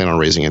 we don't plan on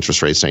raising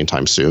interest rates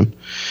anytime soon.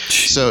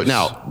 Jeez. So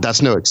now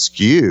that's no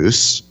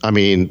excuse. I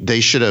mean,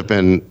 they should have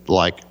been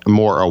like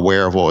more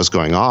aware of what was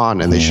going on,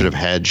 and they should have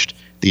hedged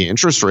the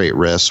interest rate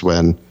risk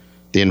when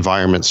the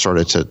environment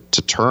started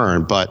to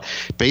turn. But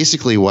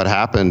basically what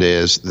happened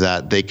is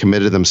that they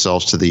committed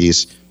themselves to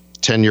these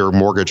 10-year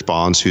mortgage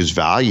bonds whose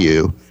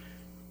value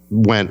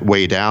went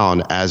way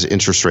down as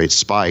interest rates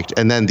spiked.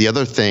 And then the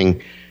other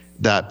thing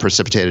that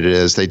precipitated it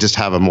is they just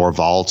have a more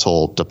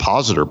volatile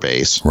depositor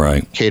base,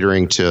 right,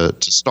 catering to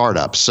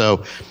startups.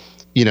 So,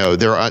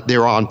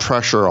 they're on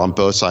pressure on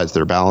both sides of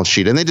their balance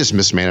sheet, and they just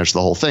mismanaged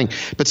the whole thing.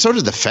 But so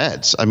did the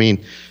Feds. I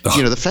mean,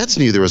 the Feds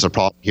knew there was a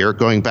problem here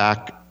going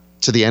back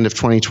to the end of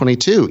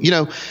 2022.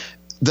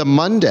 The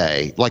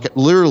Monday, like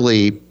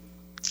literally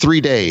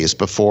 3 days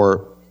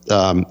before,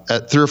 3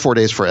 or 4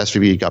 days before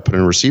SVB got put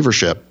in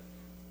receivership,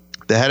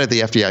 the head of the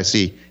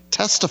FDIC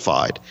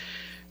testified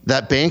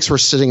that banks were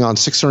sitting on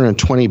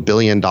 $620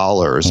 billion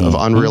of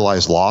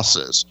unrealized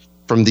losses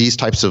from these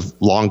types of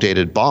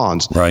long-dated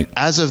bonds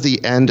as of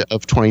the end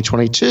of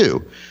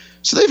 2022.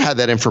 So they've had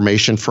that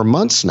information for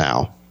months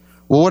now.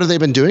 Well, what have they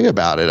been doing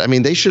about it? I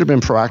mean, they should have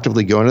been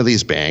proactively going to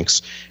these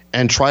banks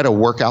and try to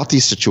work out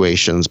these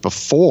situations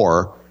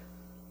before,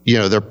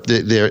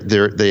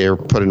 they're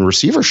put in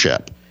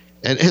receivership.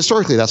 And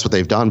historically, that's what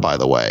they've done, by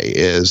the way,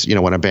 is,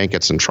 when a bank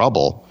gets in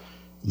trouble,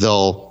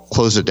 they'll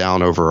close it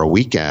down over a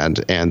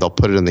weekend and they'll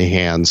put it in the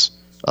hands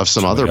of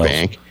some other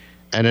bank.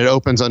 And it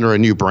opens under a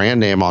new brand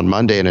name on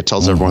Monday, and it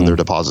tells everyone their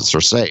deposits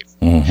are safe.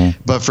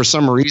 But for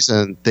some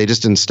reason, they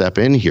just didn't step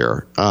in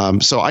here.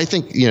 So I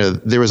think,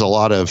 there was a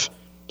lot of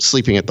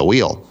sleeping at the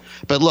wheel.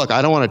 But look,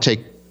 I don't want to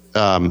take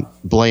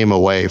blame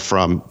away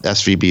from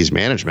SVB's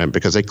management,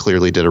 because they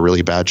clearly did a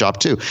really bad job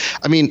too.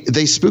 I mean,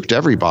 they spooked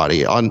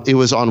everybody. It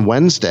was on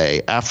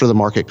Wednesday after the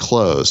market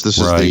closed. This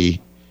was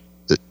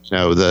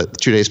the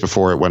 2 days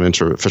before it went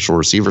into official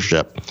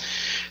receivership.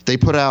 They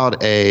put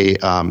out an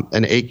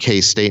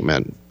 8K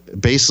statement,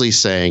 basically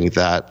saying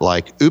that,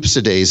 like,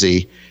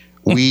 oops-a-daisy,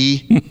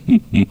 we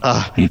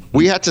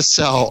had to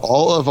sell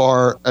all of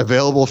our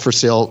available for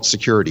sale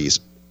securities,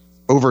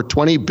 over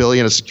 20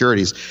 billion of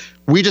securities.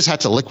 We just had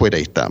to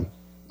liquidate them.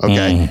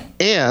 Okay.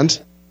 And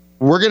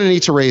we're going to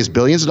need to raise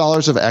billions of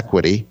dollars of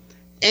equity,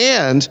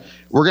 and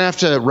we're going to have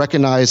to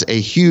recognize a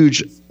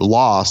huge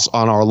loss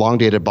on our long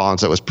dated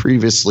bonds that was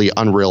previously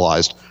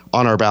unrealized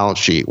on our balance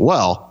sheet.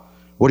 Well,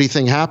 what do you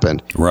think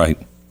happened? Right.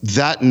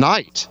 That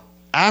night,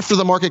 after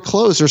the market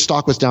closed, their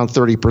stock was down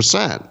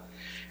 30%.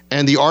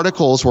 And the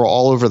articles were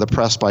all over the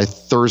press by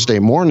Thursday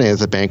morning that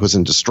the bank was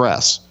in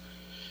distress.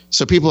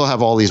 So people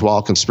have all these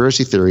wild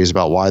conspiracy theories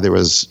about why there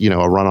was,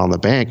 a run on the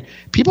bank.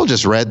 People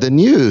just read the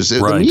news.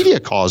 The media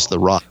caused the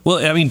run.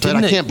 Well, I mean, but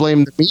I can't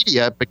blame the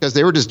media, because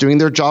they were just doing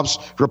their jobs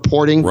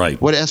reporting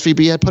what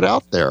SVB had put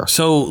out there.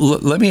 So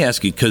let me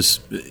ask you, because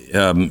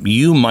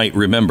you might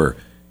remember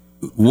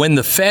when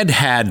the Fed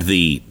had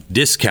the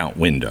discount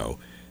window.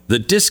 The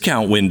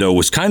discount window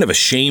was kind of a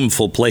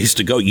shameful place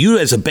to go. You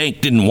as a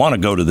bank didn't want to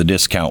go to the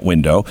discount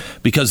window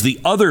because the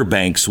other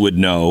banks would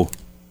know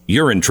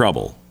you're in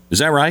trouble. Is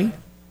that right?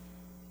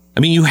 I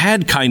mean, you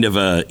had kind of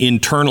an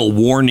internal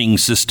warning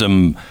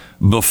system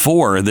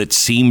before that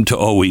seemed to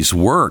always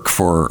work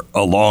for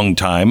a long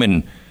time.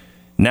 And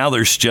now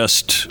there's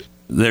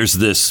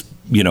this,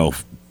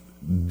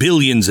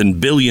 billions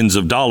and billions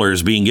of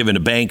dollars being given to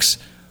banks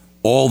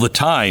all the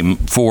time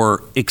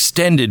for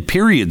extended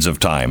periods of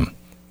time.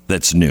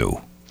 That's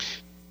new.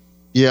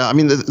 Yeah, I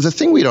mean, the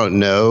thing we don't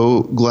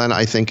know, Glenn,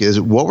 I think, is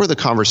what were the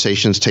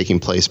conversations taking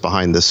place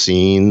behind the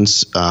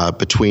scenes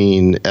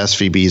between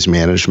SVB's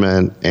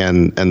management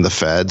and the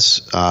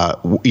Feds?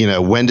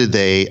 When did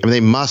they? I mean,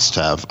 they must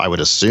have, I would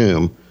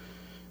assume,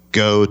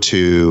 go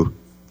to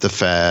the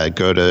Fed,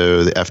 go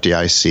to the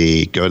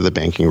FDIC, go to the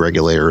banking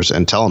regulators,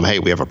 and tell them, hey,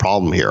 we have a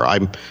problem here. I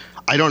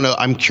don't know.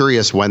 I'm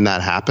curious when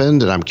that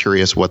happened, and I'm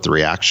curious what the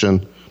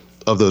reaction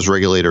of those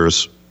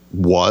regulators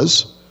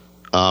was.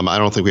 I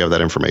don't think we have that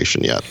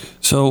information yet.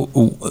 So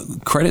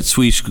Credit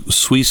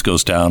Suisse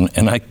goes down,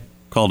 and I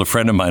called a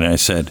friend of mine and I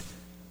said,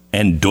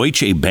 and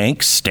Deutsche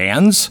Bank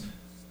stands?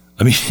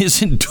 I mean,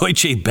 isn't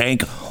Deutsche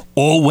Bank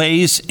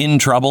always in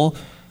trouble?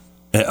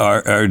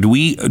 Or do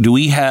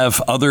we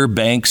have other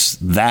banks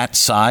that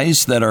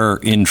size that are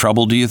in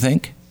trouble, do you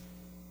think?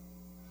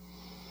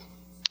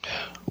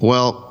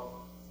 Well,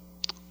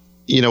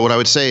 what I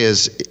would say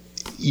is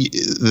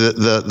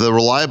the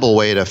reliable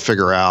way to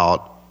figure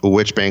out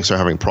which banks are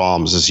having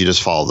problems is you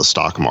just follow the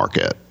stock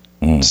market.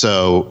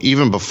 So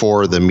even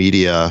before the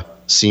media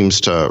seems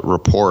to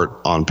report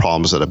on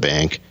problems at a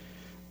bank,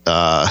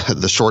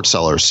 the short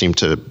sellers seem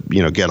to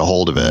get a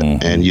hold of it,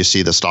 and you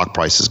see the stock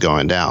prices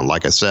going down.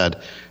 Like I said,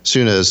 as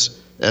soon as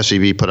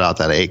SVB put out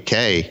that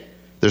 8K,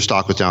 their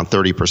stock was down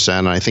 30%,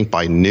 and I think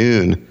by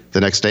noon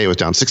the next day it was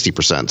down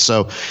 60%.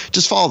 So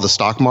just follow the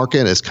stock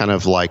market. It's kind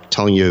of like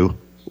telling you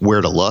where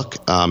to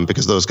look,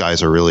 because those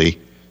guys are really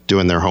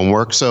doing their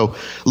homework. So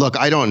look,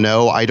 I don't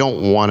know. I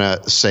don't want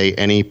to say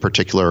any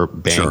particular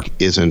bank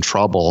is in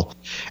trouble.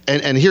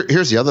 And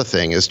here's the other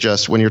thing is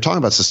just when you're talking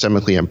about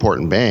systemically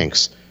important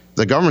banks,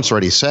 the government's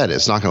already said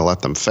it's not going to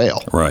let them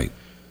fail. Right.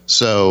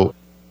 So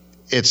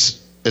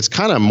it's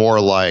kind of more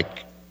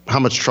like, how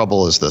much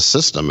trouble is the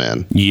system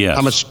in? Yes.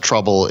 How much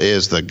trouble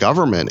is the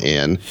government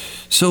in?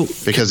 So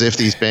because if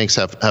these banks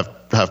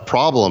have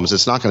problems,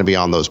 it's not going to be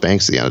on those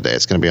banks at the end of the day.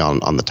 It's going to be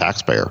on the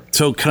taxpayer.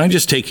 So can I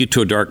just take you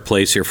to a dark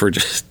place here for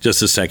just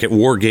a second?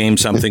 War game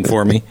something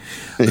for me.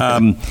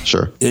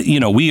 Sure.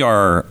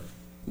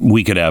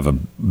 We could have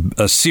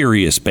a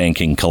serious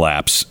banking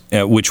collapse,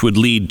 which would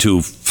lead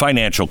to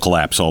financial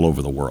collapse all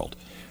over the world,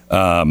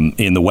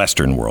 in the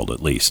Western world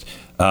at least.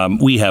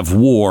 We have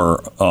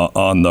war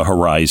on the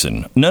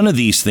horizon. None of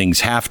these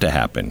things have to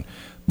happen.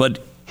 But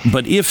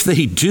if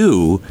they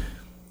do,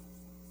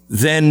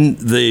 then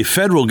the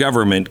federal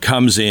government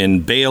comes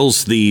in,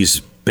 bails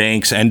these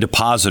banks and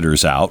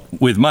depositors out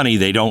with money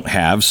they don't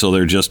have, so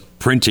they're just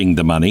printing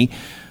the money.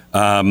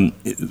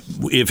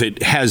 If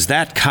it has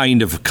that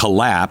kind of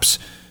collapse,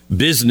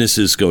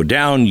 businesses go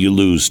down, you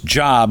lose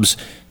jobs,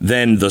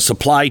 then the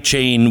supply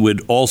chain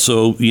would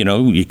also,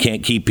 you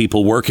can't keep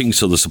people working,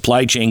 so the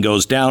supply chain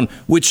goes down,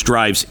 which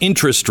drives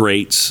interest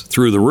rates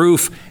through the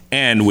roof.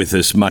 And with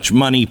this much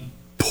money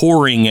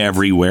pouring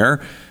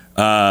everywhere,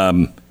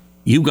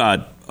 you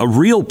got a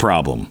real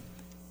problem.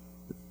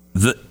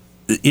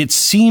 It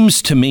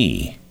seems to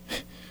me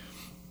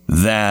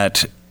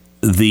that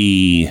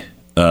the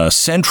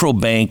central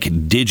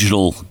bank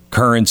digital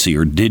currency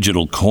or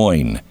digital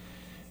coin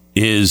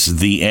is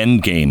the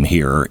end game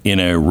here in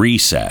a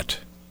reset.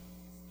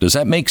 Does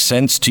that make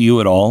sense to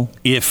you at all,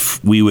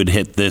 if we would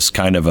hit this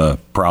kind of a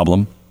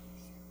problem?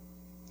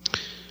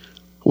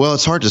 Well,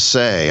 it's hard to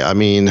say. I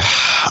mean,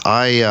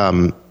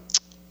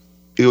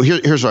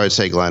 here's what I'd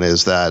say, Glenn,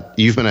 is that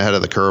you've been ahead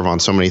of the curve on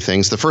so many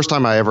things. The first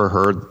time I ever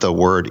heard the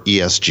word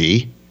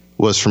ESG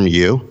was from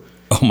you.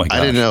 Oh my gosh.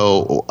 I didn't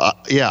know.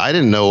 I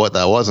didn't know what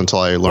that was until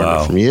I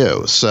learned it from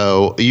you.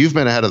 So you've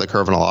been ahead of the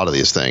curve in a lot of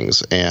these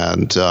things,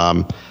 and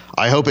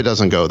I hope it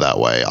doesn't go that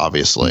way.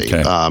 Obviously,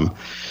 okay.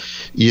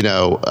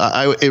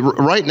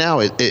 Right now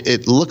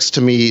it looks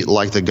to me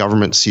like the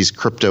government sees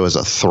crypto as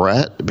a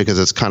threat because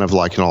it's kind of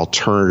like an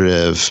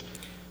alternative.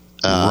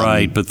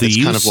 Right, but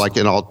it's kind of like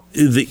the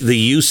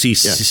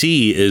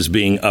UCC is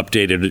being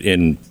updated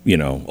in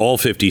all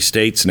 50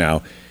 states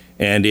now,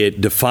 and it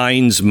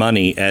defines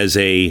money as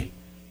a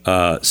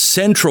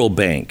central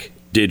bank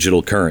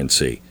digital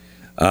currency,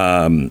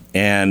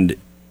 and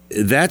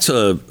that's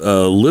a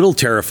little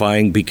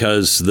terrifying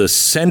because the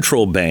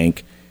central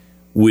bank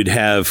would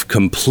have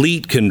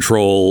complete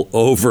control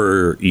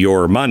over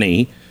your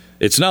money.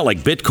 It's not like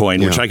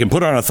Bitcoin, which I can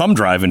put on a thumb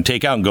drive and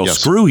take out and go,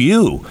 screw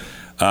you.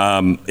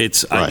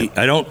 It's right.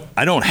 I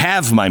don't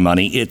have my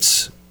money.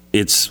 It's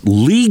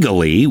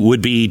legally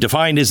would be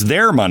defined as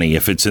their money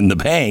if it's in the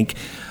bank,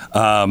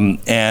 that's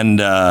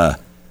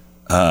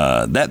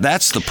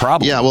the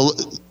problem. Yeah, well,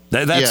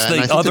 that's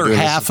the other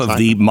half of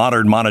the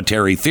modern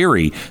monetary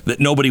theory that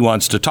nobody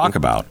wants to talk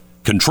about.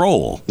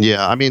 Control.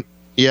 Yeah, I mean,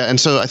 and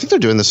so I think they're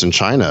doing this in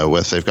China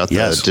they've got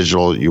the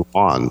digital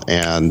yuan,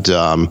 and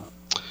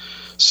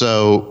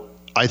so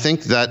I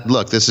think that,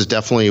 look, this is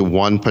definitely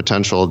one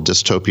potential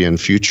dystopian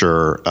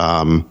future.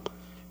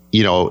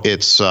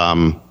 It's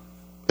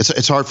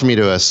hard for me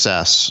to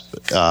assess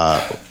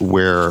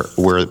where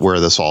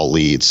this all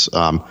leads.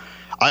 I'm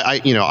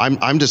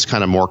just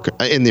kind of more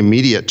in the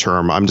immediate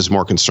term. I'm just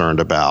more concerned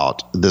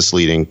about this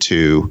leading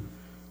to,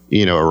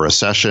 a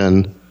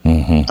recession.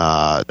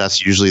 Mm-hmm.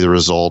 That's usually the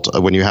result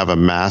when you have a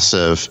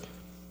massive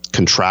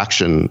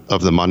contraction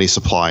of the money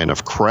supply and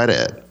of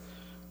credit.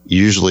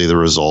 Usually the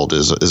result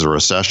is a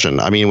recession.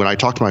 I mean, when I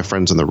talk to my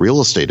friends in the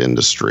real estate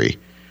industry,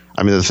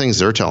 I mean, the things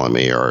they're telling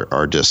me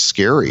are just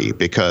scary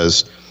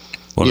because,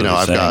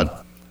 I've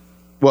got,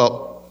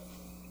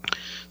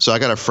 so I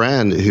got a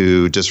friend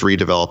who just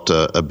redeveloped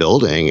a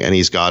building, and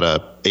he's got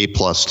a A+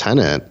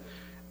 tenant,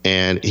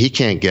 and he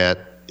can't get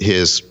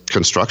his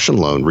construction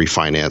loan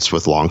refinanced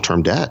with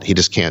long-term debt. He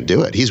just can't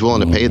do it. He's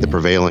willing to pay the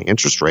prevailing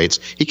interest rates.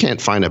 He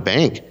can't find a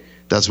bank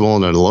that's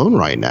willing to loan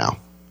right now.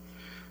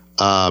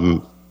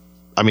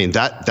 I mean,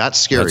 that's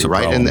scary,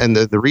 right? And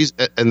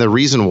the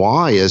reason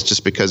why is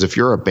just because if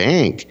you're a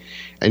bank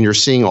and you're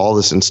seeing all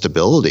this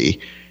instability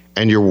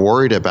and you're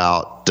worried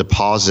about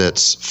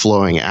deposits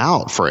flowing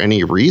out for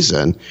any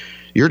reason,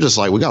 you're just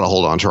like, we got to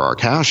hold on to our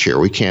cash here.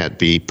 We can't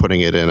be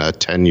putting it in a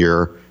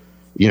 10-year,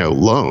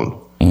 loan.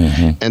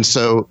 Mm-hmm. And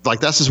so,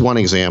 that's just one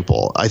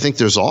example. I think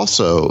there's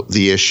also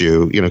the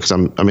issue, because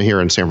I'm here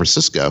in San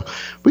Francisco,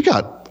 we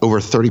got over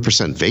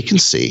 30%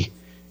 vacancy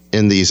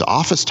in these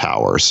office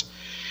towers.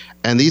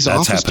 And these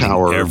office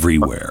towers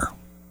everywhere.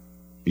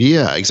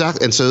 Yeah,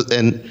 exactly.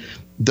 And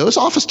those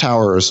office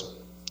towers,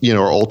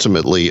 are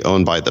ultimately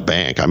owned by the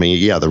bank. I mean,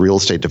 the real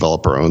estate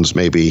developer owns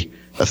maybe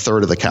a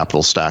third of the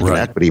capital stack in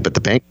equity, but the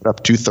bank put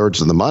up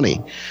 2/3 of the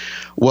money.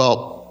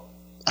 Well,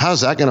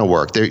 how's that going to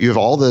work? You have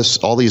all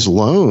these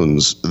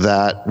loans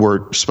that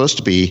were supposed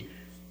to be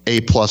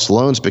A+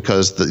 loans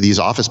because these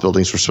office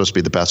buildings were supposed to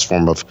be the best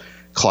form of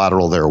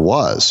collateral there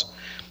was.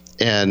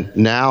 And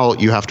now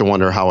you have to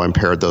wonder how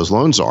impaired those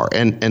loans are.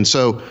 And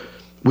so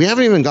we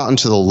haven't even gotten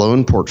to the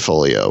loan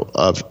portfolio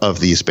of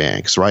these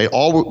banks, right?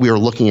 All we are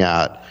looking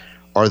at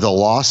are the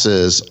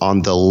losses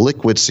on the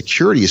liquid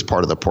securities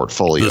part of the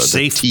portfolio, the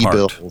safe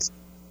T-bills.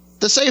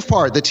 The safe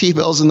part, the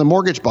T-bills and the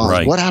mortgage bonds.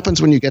 Right. What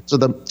happens when you get to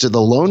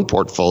the loan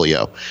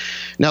portfolio?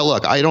 Now,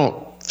 look, I don't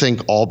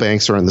think all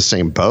banks are in the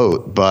same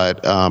boat,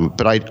 but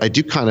I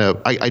do kind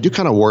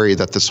of worry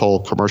that this whole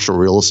commercial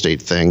real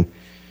estate thing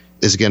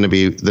is going to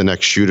be the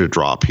next shoe to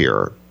drop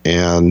here,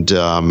 and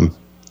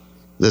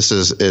it's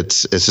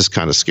just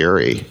kind of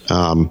scary.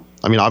 I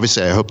mean,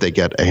 obviously, I hope they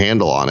get a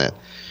handle on it.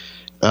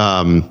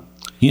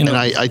 And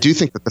I do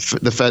think that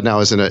the Fed now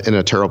is in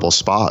a terrible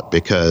spot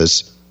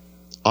because,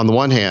 on the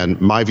one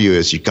hand, my view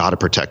is you got to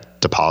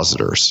protect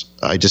depositors.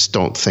 I just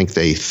don't think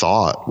they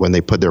thought when they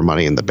put their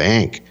money in the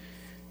bank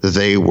that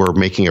they were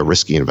making a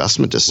risky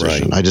investment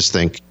decision. Right.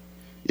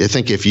 I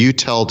think if you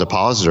tell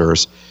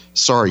depositors,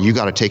 sorry, you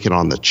got to take it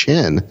on the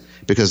chin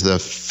because the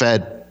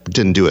Fed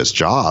didn't do its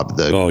job.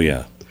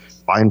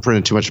 Biden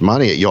printed too much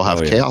money. You'll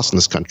have chaos in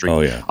this country.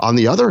 On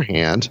the other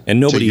hand, and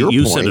nobody,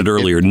 you said it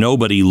earlier,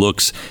 nobody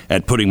looks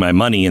at putting my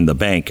money in the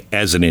bank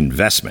as an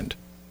investment.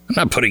 I'm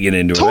not putting it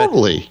into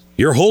it.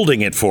 You're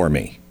holding it for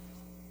me.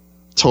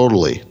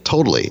 Totally.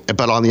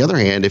 But on the other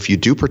hand, if you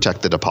do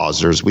protect the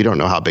depositors, we don't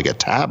know how big a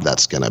tab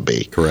that's going to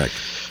be. Correct.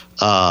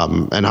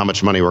 And how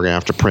much money we're going to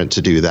have to print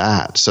to do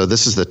that. So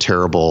this is they're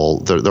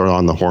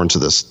on the horns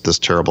of this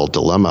terrible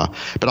dilemma.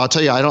 But I'll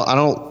tell you, I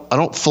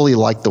don't fully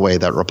like the way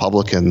that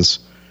Republicans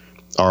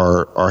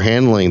are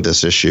handling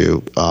this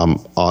issue,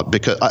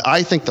 because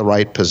I think the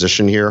right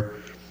position here,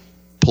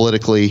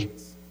 politically,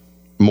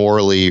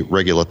 morally,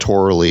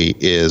 regulatorily,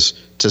 is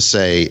to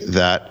say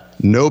that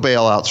no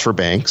bailouts for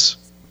banks.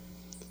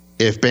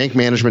 If bank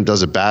management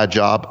does a bad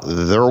job,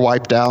 they're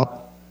wiped out.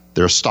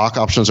 Their stock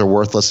options are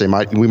worthless. We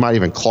might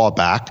even claw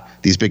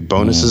back these big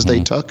bonuses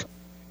they took.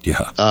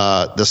 Yeah.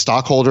 The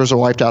stockholders are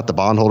wiped out. The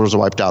bondholders are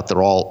wiped out.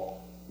 They're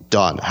all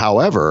done.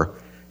 However,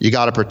 you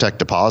got to protect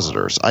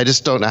depositors. I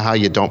just don't know how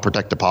you don't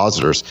protect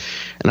depositors.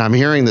 And I'm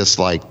hearing this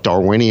like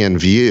Darwinian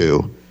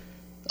view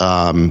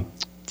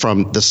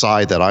from the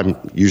side that I'm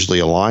usually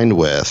aligned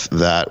with,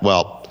 that,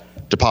 well,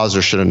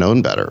 depositors should have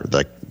known better.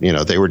 Like,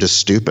 they were just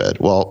stupid.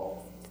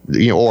 Well,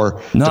 or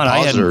no,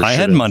 I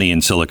had money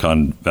in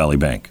Silicon Valley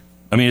Bank.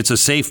 I mean, it's a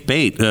safe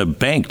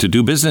bank to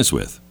do business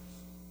with.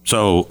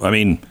 So, I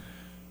mean,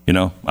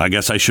 I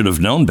guess I should have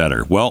known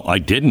better. Well, I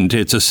didn't.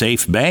 It's a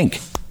safe bank.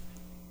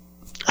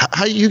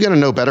 How are you going to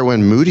know better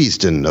when Moody's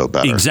didn't know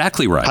better?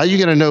 Exactly right. How are you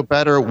going to know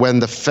better when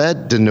the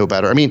Fed didn't know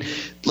better? I mean,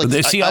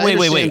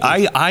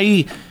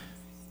 wait.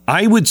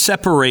 I would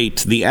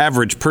separate the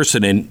average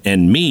person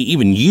and me,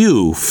 even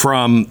you,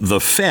 from the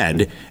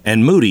Fed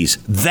and Moody's.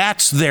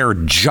 That's their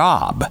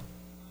job.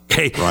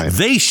 Okay, right.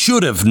 They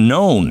should have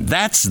known.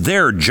 That's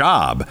their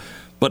job.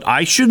 But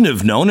I shouldn't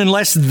have known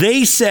unless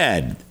they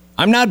said.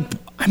 I'm not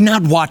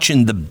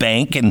watching the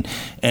bank and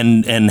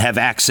have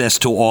access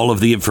to all of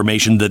the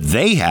information that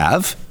they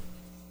have.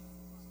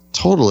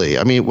 Totally.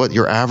 I mean, what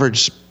your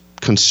average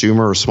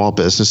consumer or small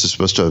business is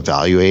supposed to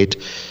evaluate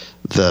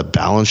the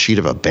balance sheet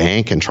of a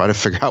bank and try to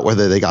figure out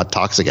whether they got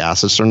toxic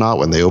assets or not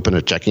when they open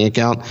a checking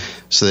account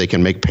so they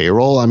can make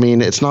payroll. I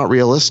mean, it's not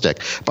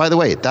realistic. By the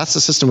way, that's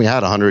the system we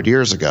had 100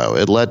 years ago.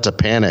 It led to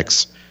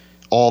panics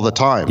all the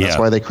time. That's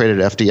why they created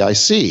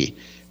FDIC.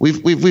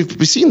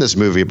 We've seen this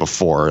movie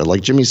before,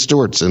 like Jimmy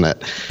Stewart's in it.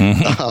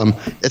 Mm-hmm.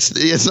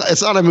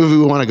 It's not a movie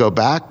we want to go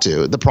back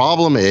to. The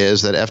problem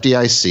is that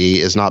FDIC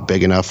is not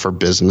big enough for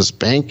business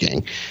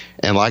banking.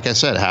 And like I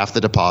said, half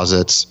the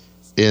deposits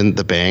in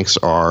the banks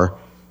are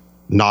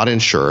not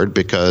insured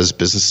because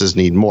businesses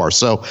need more.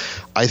 So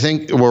I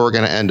think where we're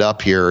going to end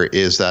up here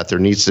is that there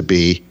needs to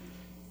be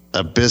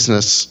a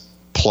business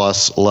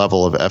plus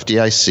level of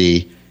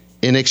FDIC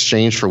in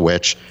exchange for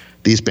which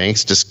these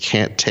banks just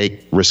can't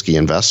take risky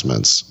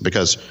investments,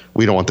 because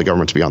we don't want the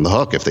government to be on the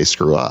hook if they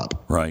screw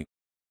up. Right.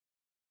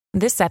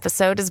 This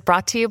episode is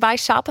brought to you by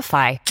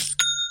Shopify.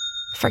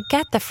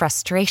 Forget the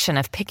frustration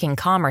of picking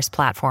commerce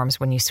platforms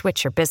when you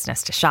switch your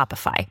business to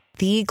Shopify,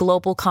 the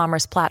global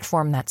commerce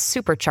platform that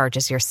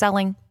supercharges your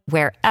selling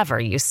wherever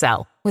you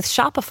sell. With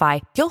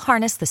Shopify, you'll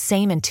harness the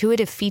same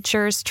intuitive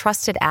features,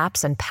 trusted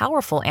apps, and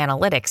powerful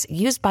analytics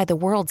used by the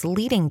world's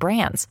leading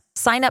brands.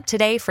 Sign up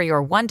today for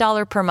your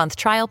 $1 per month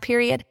trial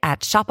period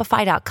at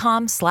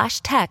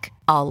shopify.com/tech,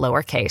 all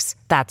lowercase.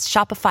 That's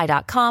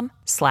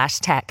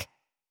shopify.com/tech.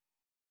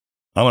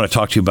 I want to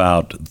talk to you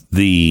about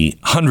the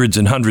hundreds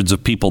and hundreds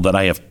of people that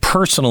I have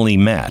personally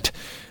met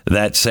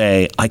that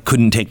say, I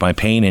couldn't take my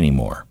pain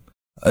anymore.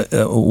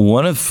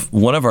 One of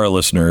our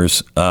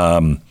listeners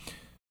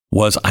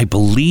was, I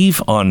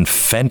believe, on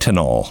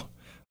fentanyl.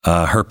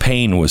 Her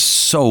pain was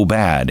so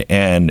bad,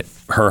 and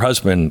her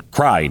husband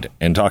cried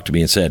and talked to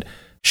me and said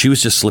she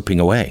was just slipping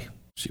away.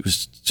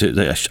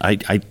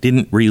 I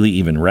didn't really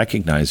even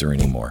recognize her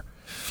anymore.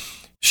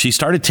 She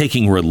started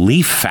taking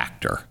Relief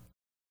Factor,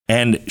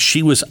 and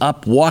she was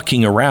up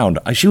walking around.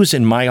 She was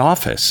in my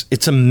office.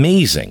 It's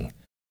amazing.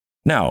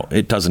 Now,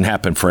 it doesn't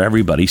happen for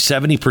everybody.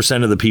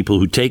 70% of the people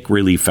who take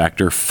Relief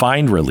Factor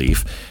find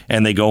relief,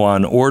 and they go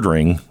on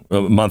ordering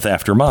month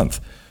after month.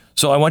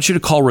 So I want you to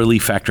call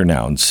Relief Factor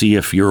now and see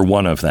if you're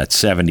one of that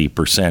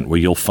 70% where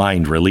you'll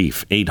find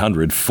relief.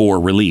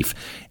 800-4-RELIEF.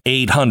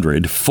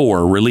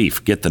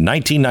 800-4-RELIEF. Get the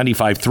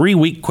 $19.95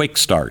 3-week quick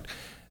start.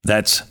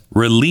 That's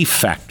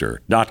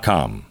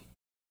ReliefFactor.com.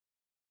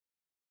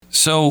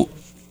 So,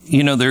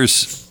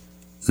 there's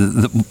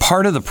the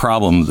part of the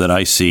problem that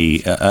I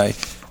see. I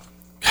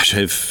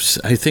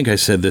think I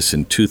said this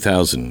in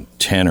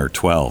 2010 or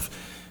 12,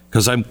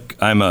 because I'm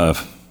a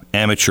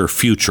amateur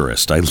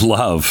futurist. I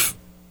love,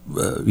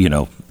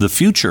 the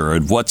future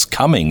and what's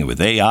coming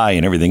with AI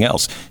and everything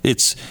else.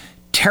 It's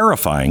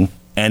terrifying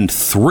and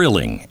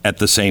thrilling at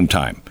the same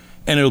time.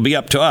 And it'll be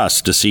up to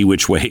us to see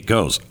which way it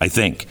goes. I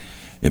think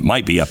it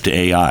might be up to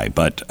AI,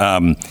 but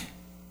the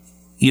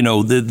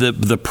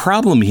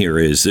problem here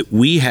is that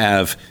we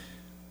have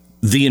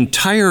the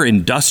entire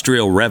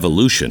Industrial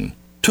Revolution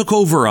took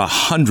over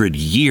 100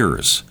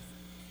 years.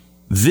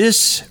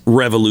 This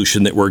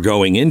revolution that we're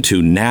going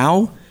into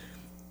now,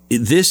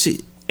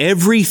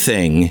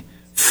 everything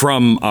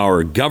from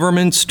our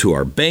governments to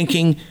our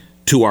banking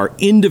to our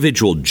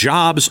individual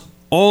jobs,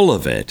 all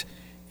of it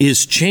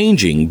is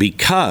changing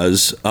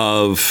because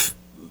of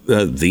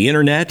the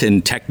internet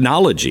and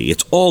technology.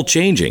 It's all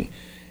changing.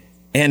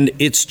 And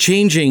it's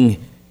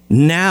changing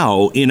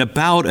now in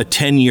about a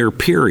 10-year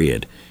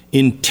period.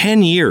 In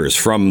 10 years,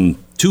 from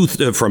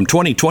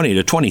 2020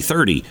 to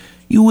 2030,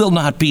 you will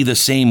not be the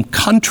same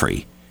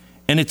country.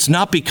 And it's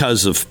not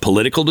because of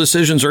political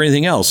decisions or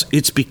anything else.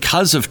 It's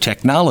because of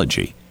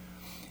technology.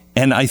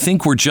 And I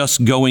think we're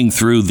just going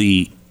through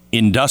the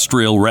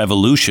industrial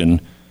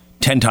revolution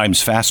 10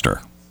 times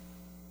faster.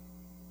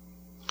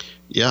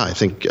 Yeah, I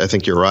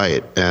think you're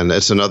right. And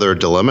it's another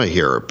dilemma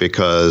here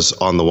because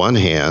on the one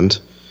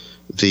hand,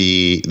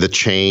 the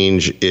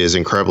change is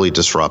incredibly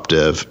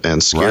disruptive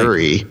and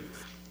scary. Right.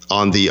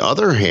 On the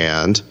other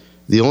hand,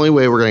 the only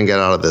way we're going to get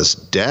out of this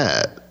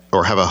debt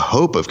or have a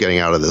hope of getting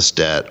out of this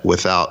debt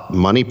without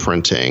money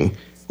printing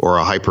or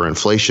a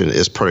hyperinflation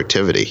is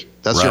productivity.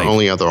 That's your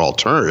only other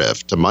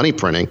alternative to money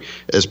printing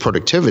is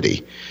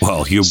productivity.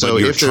 Well, you're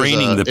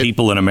training the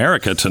people in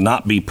America to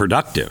not be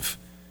productive.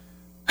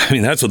 I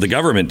mean, that's what the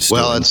government's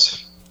doing. Well,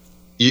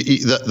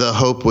 the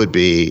hope would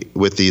be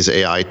with these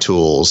AI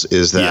tools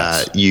is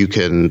that you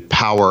can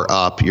power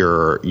up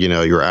your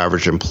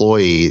average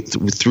employee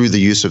through the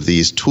use of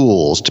these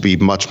tools to be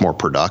much more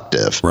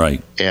productive.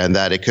 Right. And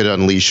that it could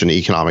unleash an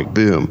economic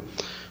boom.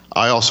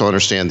 I also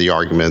understand the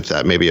argument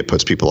that maybe it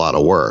puts people out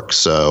of work.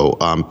 So,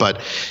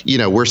 but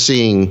we're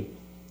seeing,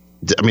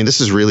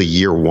 this is really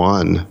year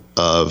one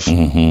of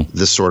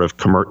this sort of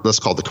let's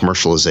call it the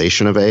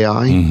commercialization of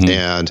AI.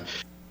 And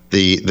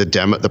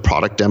the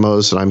product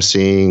demos that I'm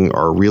seeing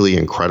are really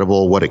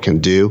incredible, what it can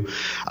do.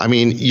 I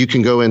mean, you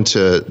can go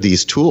into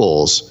these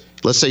tools.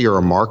 Let's say you're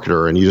a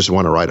marketer and you just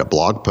want to write a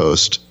blog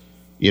post,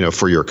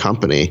 for your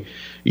company.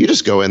 You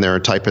just go in there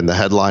and type in the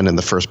headline and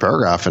the first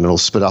paragraph, and it'll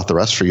spit out the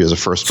rest for you as a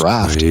first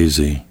draft.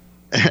 Crazy.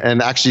 And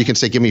actually, you can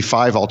say, give me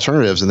 5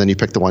 alternatives, and then you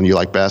pick the one you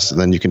like best,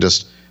 and then you can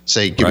just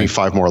say, give me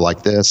 5 more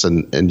like this,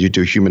 and you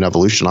do human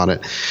evolution on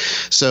it.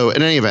 So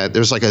in any event,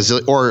 there's like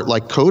or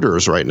like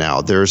coders right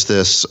now, there's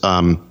this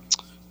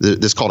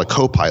this called a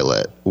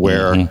copilot,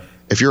 where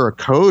if you're a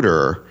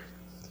coder,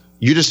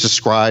 you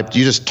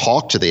just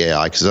talk to the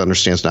AI because it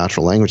understands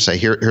natural language. Say,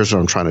 here's what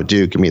I'm trying to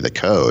do. Give me the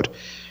code,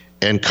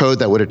 and code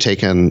that would have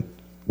taken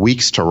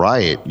weeks to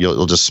write,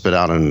 you'll just spit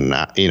out in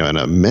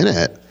a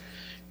minute,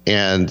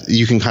 and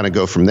you can kind of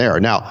go from there.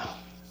 Now,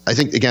 I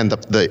think again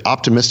the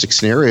optimistic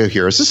scenario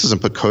here is this doesn't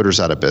put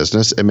coders out of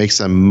business. It makes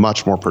them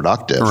much more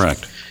productive.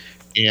 Correct.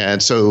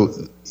 And so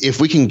if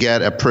we can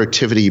get a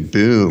productivity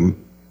boom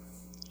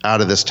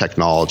out of this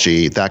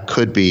technology, that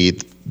could be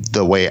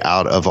the way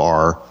out of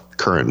our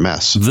current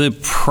mess. The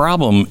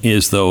problem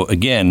is, though,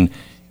 again,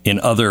 in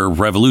other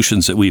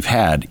revolutions that we've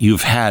had,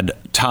 you've had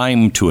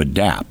time to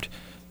adapt.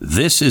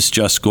 This is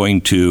just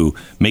going to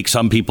make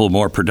some people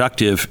more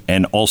productive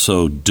and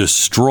also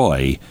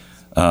destroy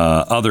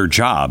other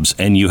jobs,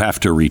 and you have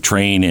to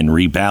retrain and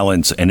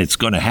rebalance, and it's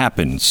going to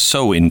happen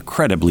so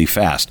incredibly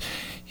fast.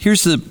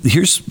 Here's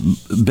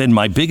been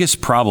my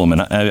biggest problem,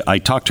 and I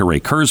talked to Ray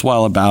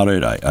Kurzweil about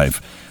it.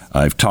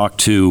 I've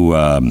talked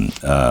to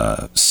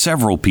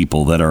several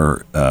people that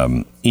are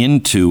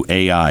into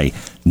AI.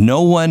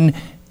 No one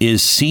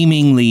is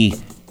seemingly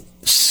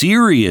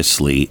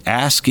seriously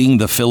asking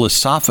the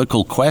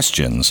philosophical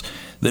questions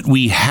that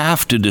we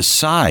have to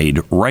decide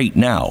right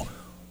now.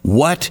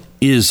 What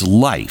is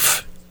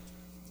life?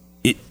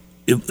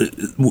 You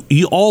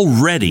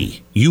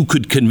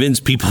could convince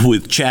people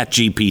with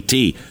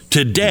ChatGPT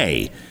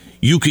today.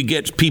 You could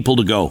get people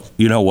to go,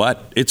 you know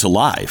what? It's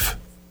alive.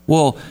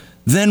 Well,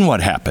 then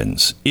what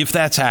happens if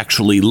that's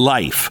actually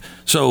life?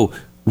 So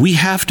we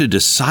have to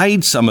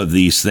decide some of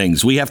these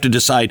things. We have to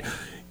decide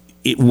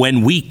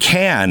when we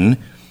can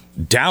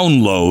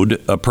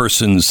download a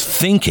person's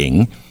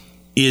thinking,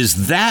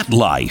 is that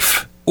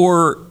life?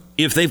 Or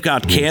if they've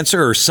got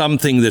cancer or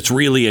something that's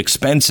really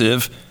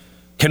expensive,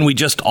 can we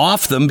just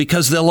off them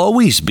because they'll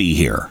always be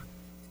here?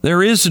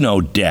 There is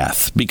no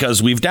death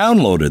because we've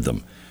downloaded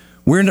them.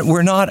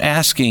 We're not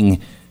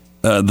asking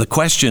the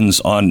questions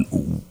on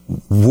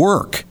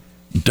work.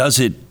 Does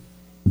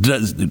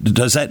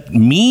that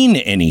mean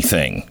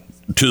anything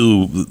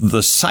to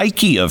the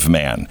psyche of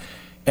man?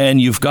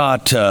 And you've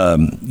got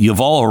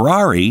Yuval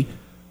Harari,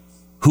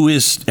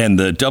 and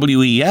the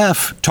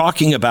WEF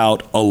talking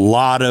about a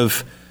lot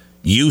of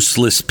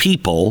useless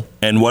people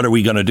and what are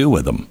we going to do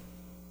with them?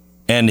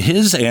 And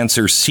his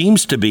answer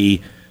seems to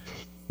be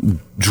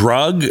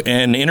drug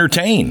and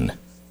entertain.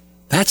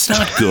 That's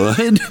not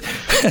good.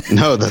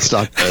 No, that's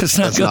not good.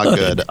 That's not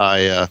good.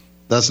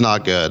 That's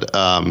not good.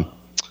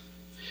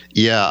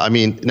 Yeah, I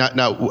mean,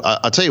 now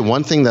I'll tell you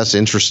one thing that's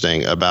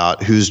interesting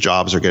about whose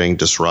jobs are getting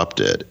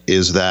disrupted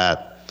is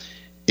that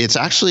it's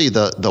actually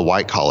the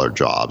white collar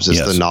jobs.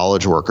 It's the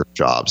knowledge worker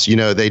jobs.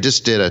 They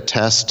just did a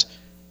test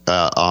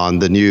on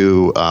the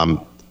new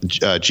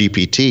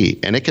GPT,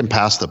 and it can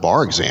pass the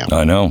bar exam.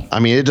 I know. I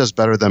mean, it does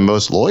better than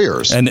most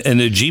lawyers. And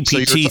the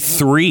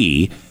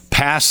GPT-3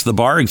 passed the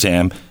bar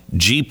exam.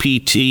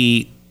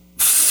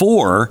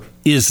 GPT-4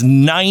 is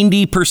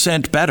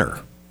 90% better.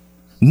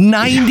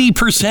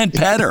 90%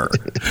 better.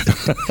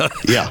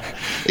 Yeah,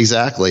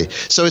 exactly.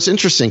 So it's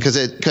interesting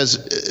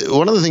because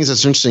one of the things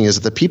that's interesting is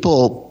that the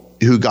people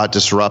who got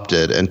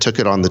disrupted and took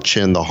it on the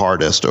chin the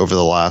hardest over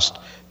the last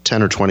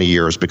 10 or 20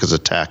 years because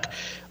of tech,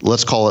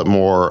 let's call it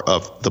more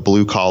of the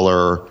blue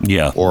collar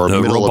or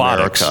middle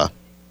robotics. America.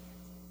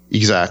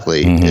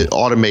 Exactly.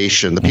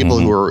 Automation, the people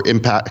who were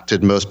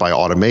impacted most by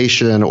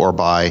automation or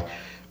by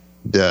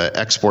the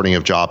exporting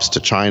of jobs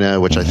to China,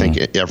 which I think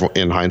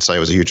in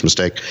hindsight was a huge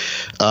mistake.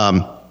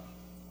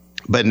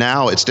 But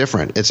now it's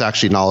different. It's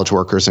actually knowledge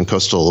workers and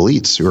coastal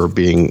elites who are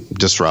being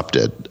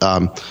disrupted.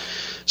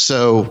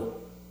 So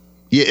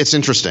yeah, it's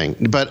interesting.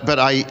 But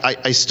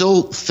I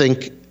still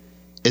think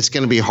it's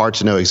going to be hard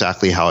to know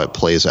exactly how it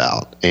plays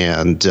out.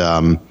 And,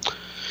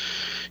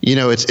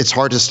 it's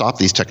hard to stop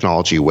these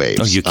technology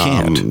waves. Oh, you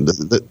can't.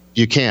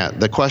 You can't.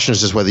 The question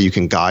is just whether you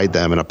can guide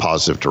them in a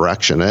positive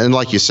direction. And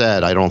like you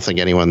said, I don't think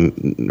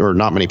anyone or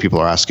not many people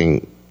are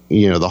asking,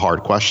 the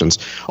hard questions.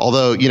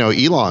 Although,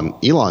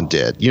 Elon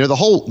did. The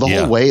whole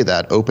way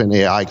that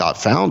OpenAI got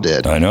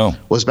founded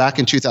was back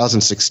in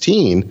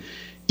 2016.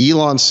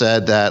 Elon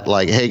said that,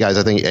 like, hey, guys,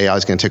 I think AI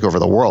is going to take over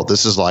the world.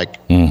 This is like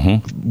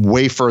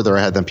way further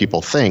ahead than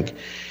people think.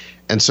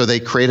 And so they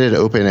created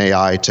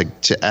OpenAI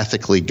to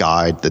ethically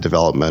guide the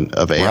development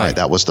of AI. Right.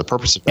 That was the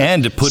purpose of it.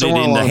 And to put it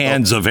in the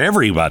hands of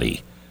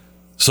everybody.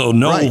 So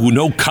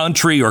no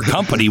country or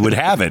company would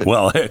have it.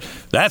 Well,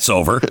 that's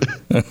over.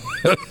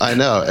 I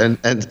know. And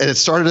it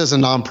started as a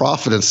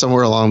nonprofit, and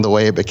somewhere along the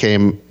way it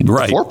became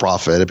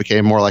for-profit. It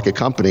became more like a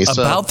company.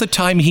 About the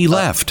time he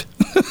left.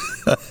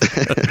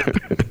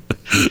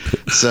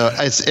 So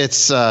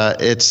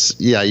it's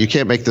you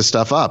can't make this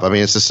stuff up. I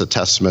mean, it's just a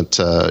testament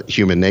to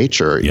human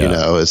nature,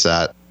 is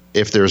that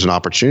if there's an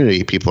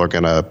opportunity, people are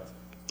going to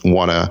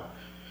want to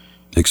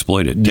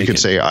exploit it. You could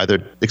say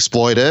either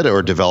exploit it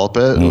or develop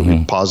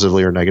it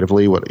positively or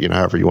negatively,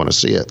 however you want to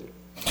see it.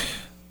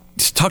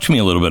 Talk to me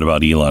a little bit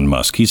about Elon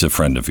Musk. He's a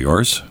friend of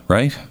yours,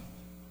 right?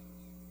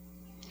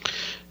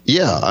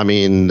 Yeah. I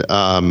mean,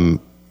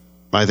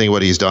 I think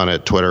what he's done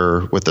at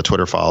Twitter with the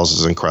Twitter files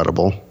is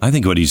incredible. I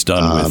think what he's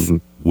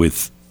done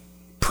with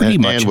pretty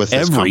much with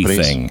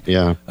everything.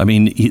 Yeah. I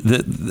mean,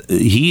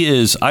 he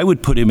is. I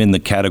would put him in the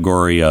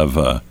category of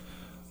a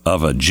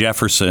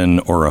Jefferson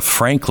or a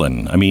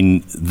Franklin. I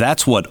mean,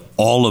 that's what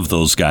all of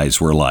those guys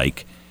were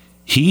like.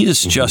 He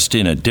is just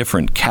in a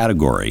different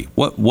category.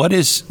 What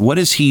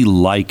is he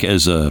like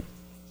as a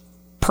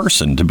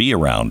person to be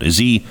around? Is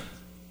he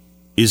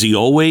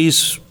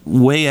always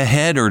way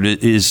ahead, or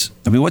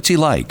what's he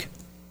like?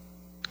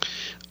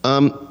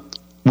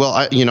 Well,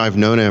 I've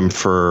known him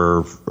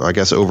for, I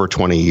guess, over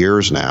 20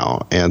 years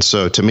now. And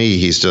so to me,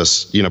 he's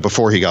just,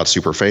 before he got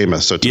super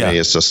famous. So to me,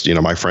 it's just,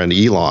 my friend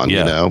Elon,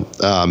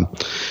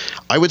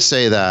 I would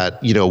say that,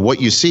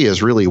 what you see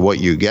is really what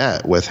you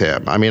get with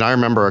him. I mean, I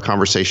remember a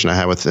conversation I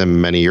had with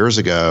him many years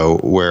ago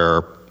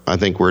where I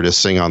think we're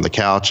just sitting on the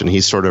couch and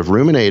he's sort of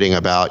ruminating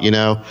about,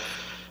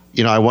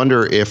 I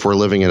wonder if we're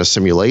living in a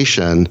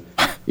simulation,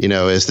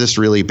 is this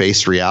really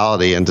based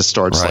reality? And just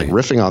starts like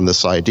riffing on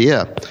this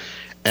idea.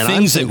 And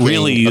things that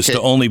really used to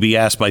only be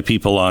asked by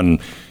people on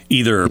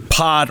either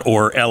pot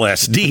or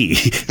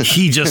LSD.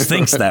 He just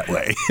thinks that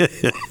way.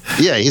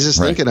 Yeah, he's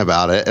just thinking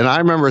about it. And I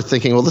remember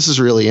thinking, well, this is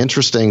really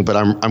interesting, but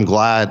I'm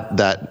glad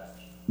that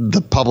the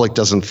public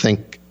doesn't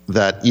think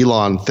that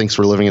Elon thinks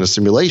we're living in a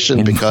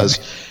simulation because,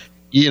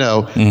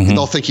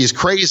 they'll think he's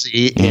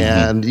crazy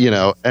and,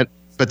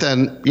 but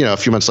then, a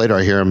few months later,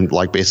 I hear him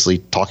like basically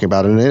talking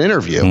about it in an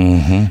interview.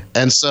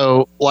 And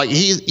so like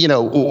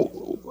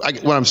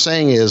what I'm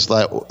saying is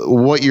that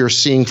what you're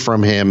seeing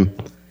from him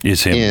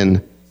is him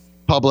in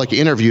public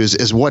interviews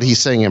is what he's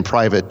saying in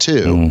private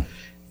too.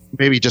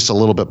 Maybe just a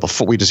little bit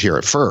before we just hear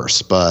it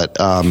first, but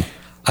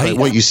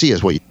what you see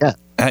is what you get.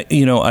 I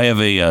have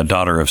a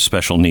daughter of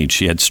special needs.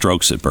 She had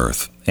strokes at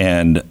birth,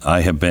 and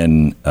I have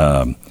been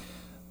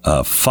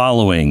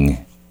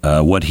following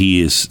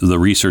the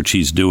research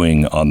he's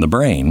doing on the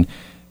brain,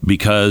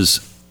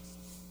 because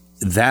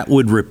that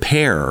would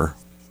repair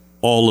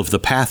all of the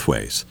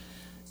pathways.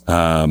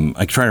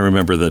 I try to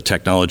remember the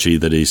technology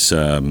that he's.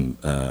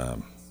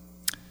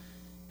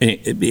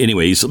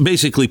 Anyway, he's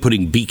basically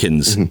putting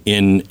beacons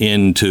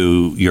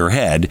into your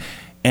head,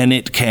 and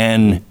it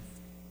could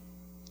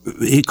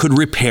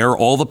repair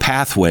all the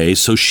pathways,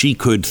 so she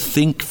could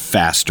think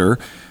faster,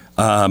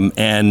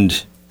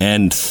 and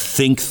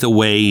think the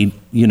way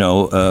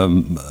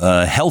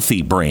a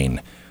healthy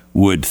brain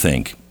would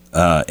think,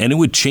 and it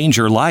would change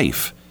her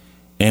life.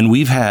 And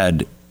we've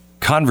had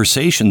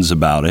conversations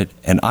about it,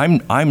 and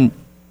I'm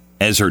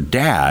as her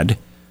dad,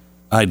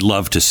 I'd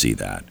love to see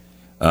that.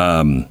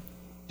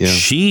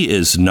 She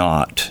is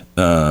not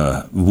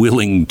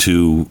willing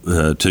to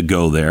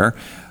go there,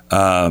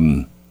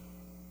 and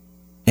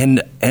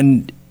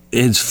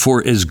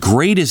as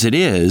great as it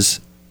is,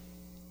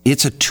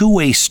 it's a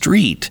two-way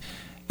street.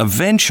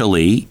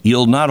 Eventually,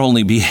 you'll not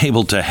only be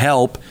able to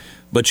help,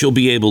 but you'll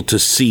be able to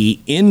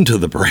see into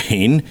the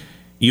brain.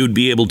 You'd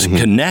be able to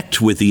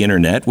connect with the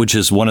internet, which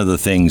is one of the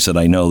things that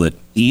I know that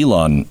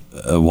Elon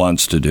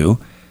wants to do.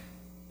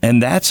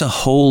 And that's a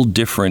whole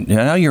different,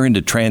 now you're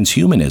into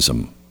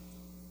transhumanism.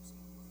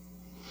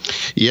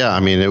 Yeah,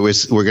 I mean,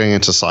 we're getting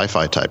into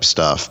sci-fi type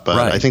stuff, but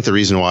Right. I think the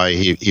reason why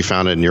he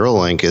founded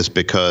Neuralink is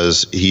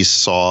because he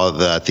saw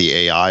that the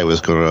AI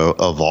was going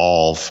to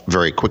evolve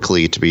very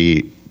quickly to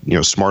be,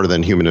 smarter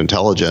than human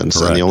intelligence.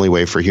 Correct. And the only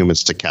way for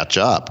humans to catch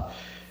up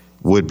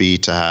would be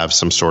to have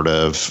some sort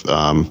of,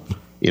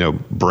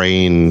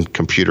 brain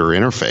computer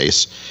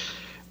interface.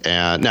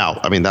 And now,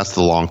 I mean, that's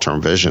the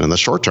long-term vision. In the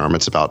short term,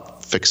 it's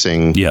about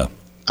fixing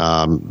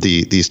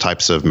these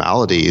types of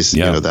maladies,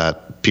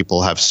 that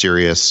people have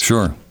serious,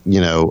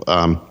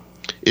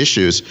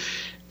 issues.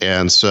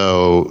 And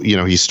so,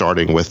 he's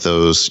starting with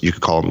those, you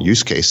could call them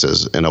use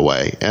cases in a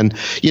way. And,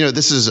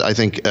 this is, I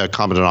think, a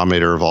common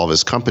denominator of all of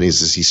his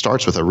companies is he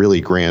starts with a really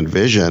grand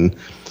vision,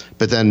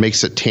 but then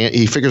makes it,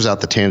 he figures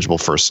out the tangible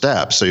first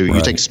step. So you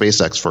take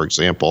SpaceX, for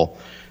example.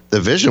 The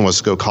vision was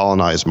to go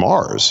colonize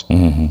Mars,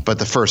 but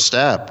the first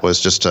step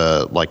was just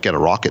to get a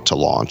rocket to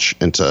launch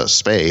into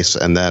space.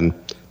 And then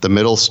the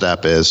middle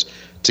step is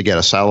to get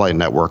a satellite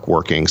network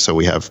working. So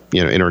we have,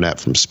 internet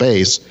from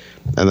space.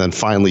 And then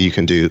finally you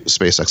can do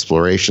space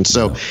exploration.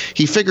 So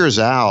he figures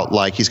out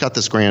he's got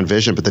this grand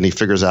vision, but then he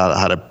figures out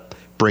how to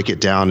break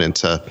it down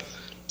into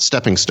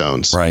stepping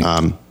stones. Right.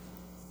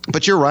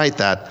 But you're right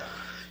that,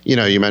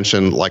 you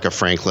mentioned like a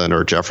Franklin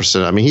or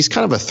Jefferson. I mean, he's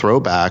kind of a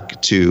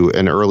throwback to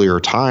an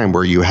earlier time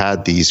where you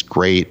had these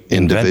great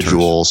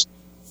individuals,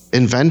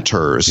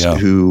 inventors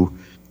who,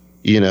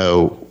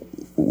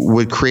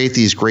 would create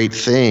these great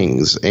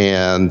things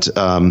and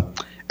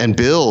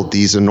build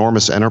these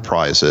enormous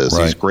enterprises,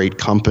 these great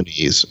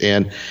companies.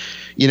 And,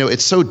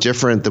 it's so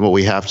different than what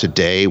we have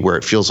today, where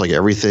it feels like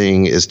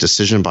everything is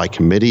decision by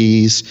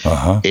committees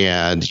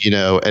and,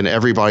 and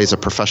everybody's a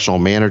professional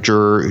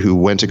manager who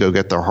went to go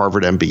get their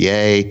Harvard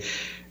MBA.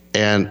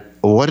 And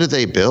what did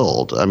they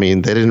build? I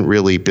mean, they didn't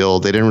really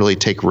build, they didn't really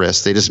take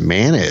risks. They just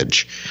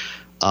manage.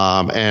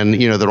 And,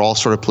 they're all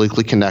sort of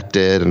politically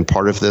connected and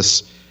part of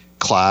this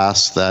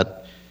class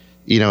that,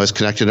 is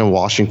connected in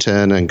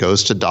Washington and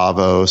goes to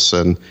Davos.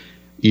 And,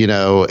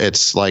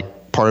 it's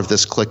like part of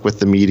this clique with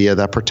the media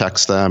that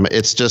protects them.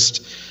 It's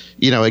just,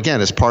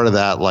 again, it's part of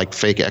that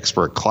fake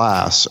expert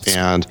class.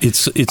 And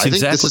it's I think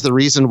this is the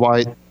reason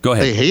why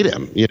they hate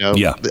him.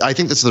 I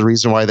think this is the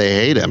reason why they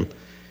hate him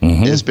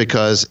is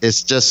because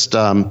it's just,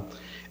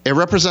 it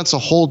represents a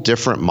whole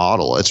different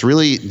model. It's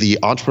really the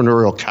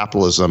entrepreneurial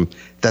capitalism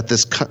that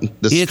this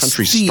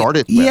country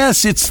started with.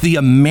 Yes, it's the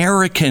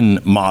American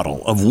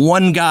model of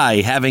one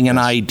guy having an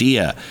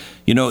idea.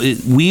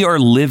 We are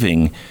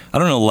living, I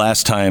don't know the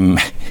last time,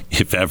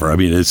 if ever, I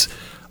mean,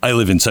 I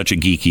live in such a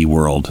geeky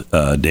world,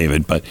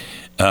 David, but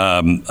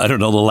I don't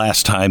know the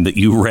last time that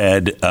you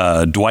read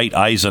Dwight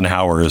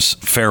Eisenhower's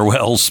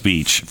farewell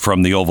speech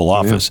from the Oval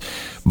Office,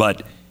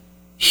 but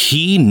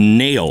he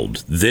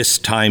nailed this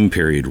time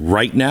period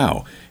right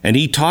now. And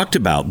he talked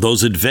about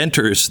those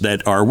inventors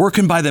that are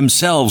working by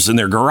themselves in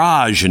their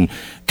garage and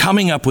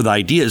coming up with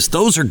ideas.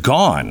 Those are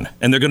gone,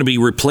 and they're going to be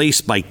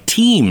replaced by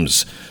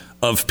teams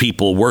of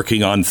people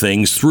working on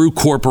things through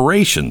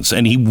corporations.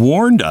 And he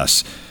warned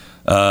us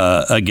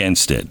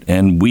against it.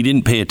 And we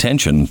didn't pay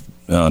attention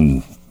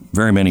on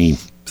very many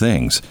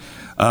things.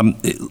 And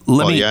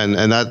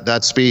that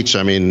speech,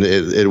 I mean,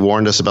 it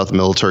warned us about the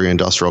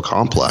military-industrial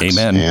complex.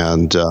 Amen.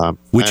 And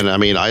I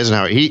mean,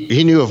 Eisenhower,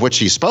 he knew of which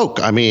he spoke.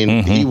 I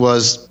mean, he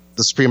was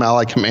the Supreme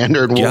Allied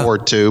Commander in World War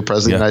II, President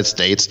of the United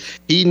States.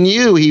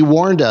 He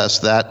warned us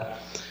that,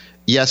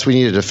 yes, we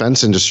need a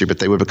defense industry, but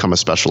they would become a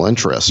special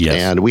interest. Yes.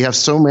 And we have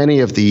so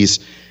many of these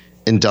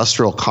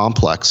industrial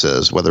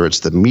complexes, whether it's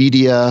the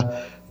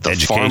media, the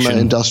pharma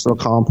industrial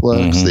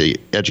complex, the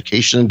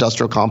education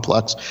industrial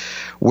complex,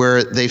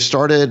 where they've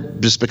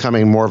started just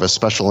becoming more of a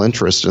special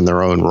interest in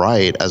their own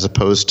right, as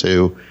opposed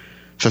to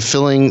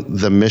fulfilling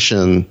the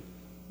mission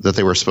that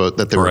they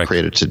were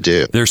created to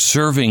do. They're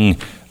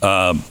serving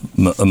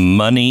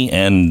money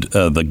and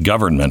the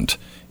government,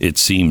 it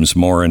seems,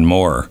 more and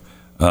more,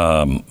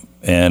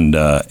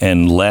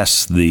 and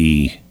less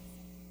the.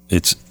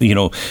 It's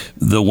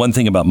the one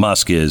thing about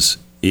Musk is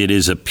it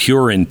is a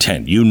pure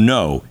intent.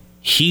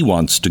 He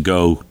wants to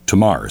go to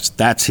Mars.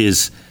 That's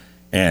his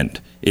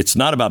end. It's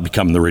not about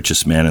becoming the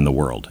richest man in the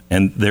world.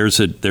 And there's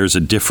a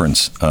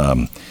difference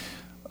on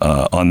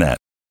that.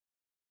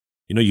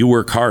 You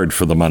work hard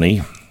for the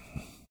money.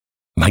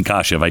 My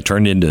gosh, have I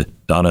turned into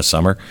Donna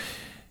Summer?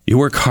 You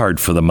work hard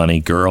for the money,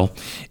 girl.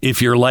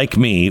 If you're like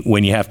me,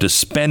 when you have to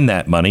spend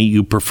that money,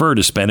 you prefer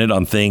to spend it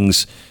on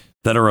things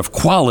that are of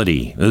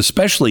quality,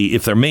 especially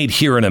if they're made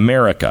here in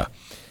America.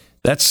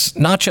 That's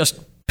not just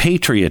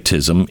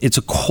patriotism, it's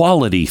a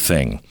quality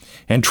thing.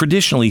 And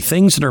traditionally,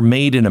 things that are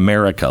made in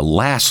America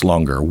last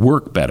longer,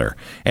 work better,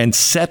 and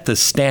set the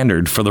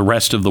standard for the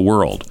rest of the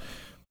world.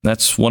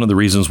 That's one of the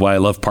reasons why I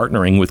love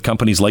partnering with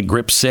companies like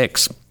Grip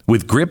 6.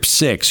 With Grip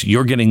 6,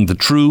 you're getting the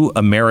true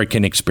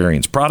American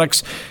experience.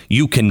 Products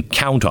you can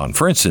count on.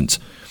 For instance,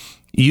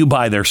 you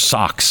buy their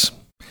socks.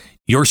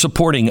 You're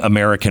supporting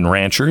American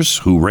ranchers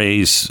who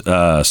raise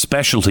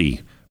specialty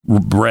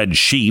bred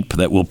sheep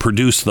that will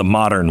produce the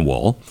modern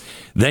wool.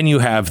 Then you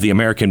have the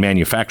American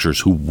manufacturers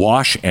who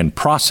wash and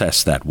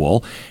process that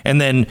wool. And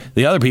then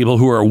the other people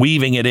who are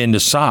weaving it into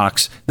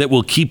socks that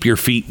will keep your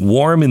feet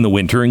warm in the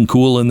winter and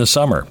cool in the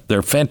summer.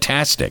 They're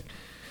fantastic.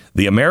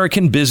 The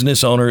American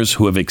business owners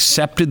who have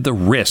accepted the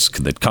risk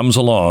that comes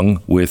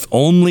along with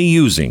only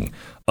using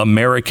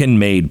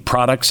American-made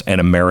products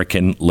and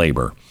American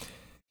labor.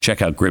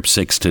 Check out Grip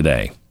 6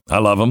 today. I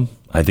love them.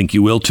 I think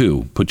you will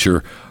too. Put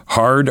your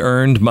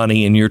hard-earned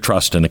money in your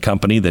trust in a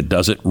company that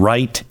does it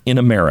right in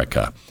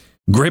America.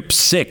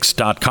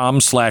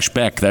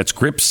 Grip6.com/Beck. That's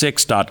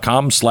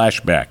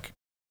grip6.com/Beck.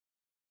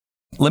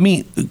 Let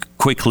me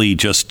quickly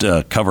just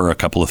cover a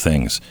couple of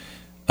things.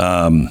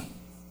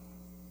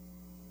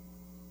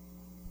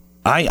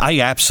 I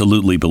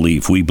absolutely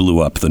believe we blew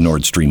up the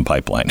Nord Stream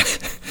pipeline.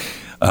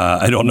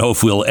 I don't know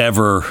if we'll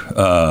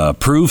ever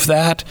prove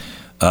that.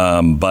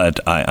 But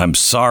I'm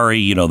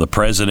sorry, the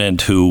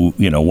president who,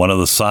 one of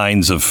the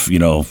signs of,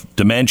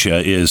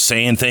 dementia is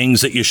saying things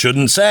that you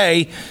shouldn't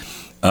say.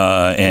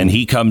 And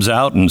he comes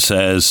out and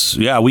says,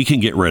 yeah, we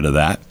can get rid of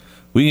that.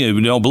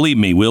 We don't believe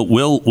me.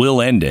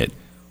 We'll end it.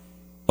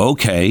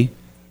 Okay.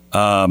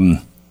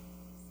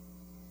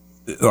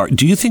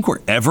 Do you think we're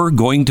ever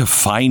going to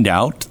find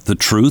out the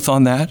truth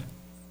on that?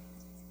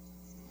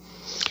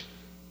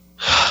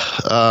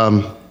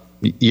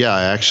 Yeah,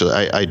 actually,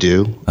 I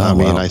do. I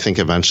mean, I think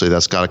eventually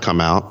that's got to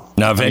come out.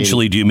 Now,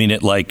 eventually, do you mean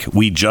it like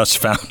we just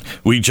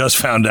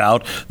found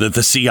out that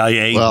the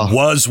CIA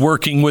was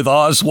working with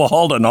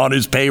Oswald and on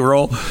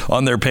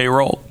their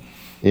payroll?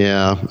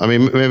 Yeah, I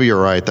mean, maybe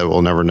you're right that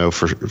we'll never know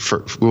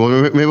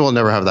maybe we'll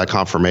never have that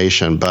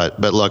confirmation. But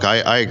look,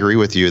 I agree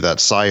with you that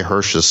Cy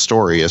Hirsch's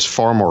story is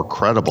far more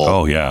credible.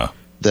 Oh yeah.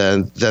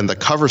 Than the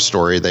cover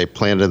story they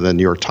planted in the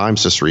New York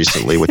Times just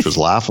recently, which was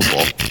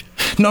laughable.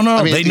 No.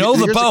 I mean, they know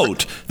the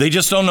boat. They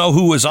just don't know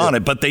who was on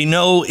it, but they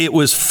know it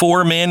was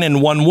 4 men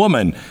and 1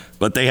 woman,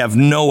 but they have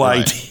no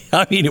idea.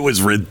 I mean, it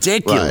was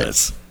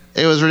ridiculous. Right.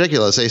 It was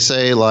ridiculous. They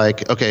say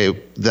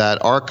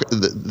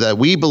that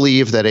we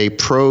believe that a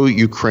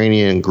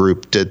pro-Ukrainian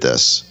group did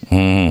this.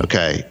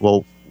 Okay.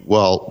 Well,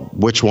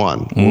 which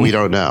one? We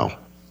don't know.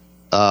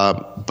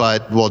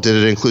 But did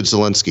it include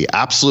Zelensky?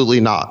 Absolutely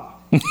not.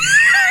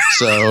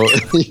 So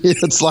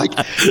it's like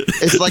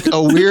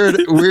a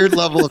weird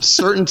level of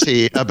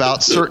certainty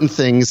about certain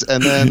things,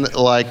 and then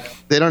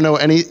they don't know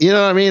any. You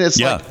know what I mean? It's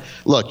like,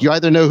 look, you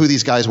either know who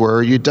these guys were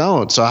or you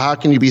don't. So how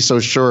can you be so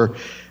sure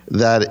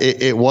that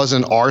it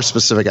wasn't our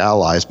specific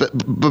allies? But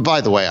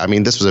by the way, I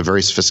mean, this was a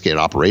very sophisticated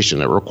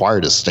operation. It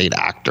required a state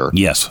actor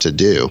to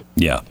do.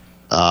 Yeah.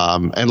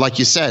 And like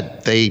you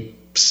said, they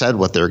said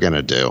what they're going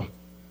to do.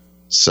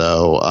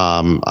 So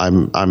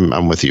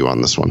I'm with you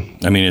on this one.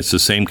 I mean, it's the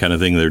same kind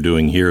of thing they're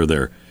doing here.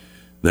 They're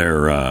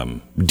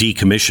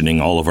decommissioning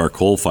all of our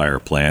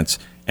coal-fired plants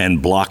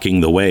and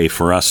blocking the way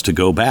for us to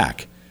go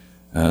back.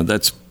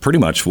 That's pretty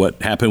much what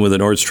happened with the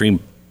Nord Stream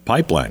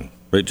pipeline.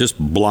 It just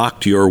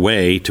blocked your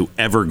way to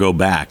ever go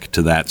back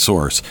to that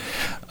source.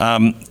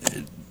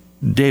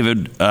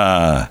 David,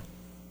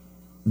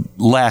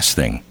 last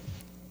thing.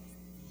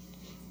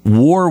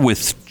 War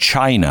with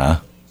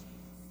China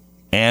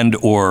and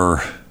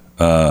or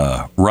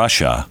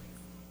Russia,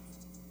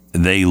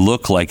 they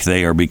look like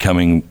they are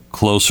becoming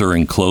closer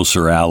and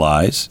closer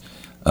allies,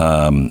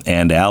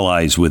 and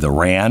allies with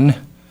Iran.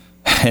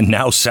 And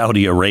now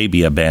Saudi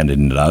Arabia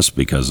abandoned us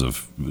for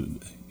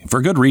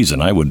good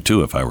reason. I would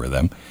too if I were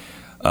them.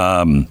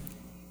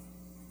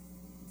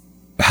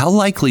 How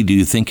likely do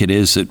you think it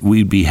is that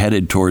we'd be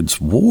headed towards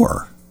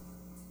war?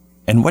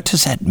 And what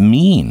does that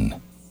mean?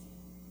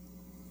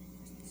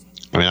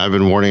 I mean, I've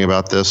been warning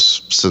about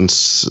this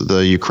since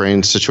the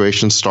Ukraine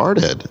situation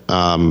started.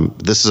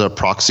 This is a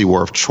proxy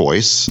war of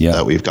choice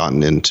that we've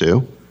gotten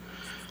into.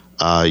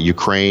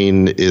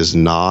 Ukraine is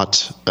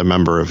not a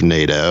member of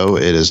NATO.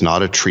 It is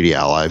not a treaty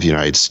ally of the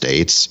United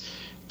States.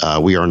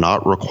 We are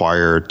not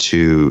required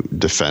to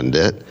defend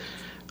it.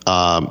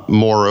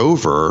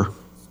 Moreover,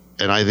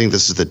 and I think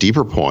this is the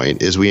deeper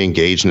point, is we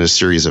engaged in a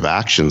series of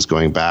actions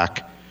going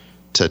back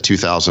to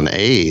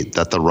 2008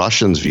 that the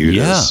Russians viewed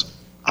as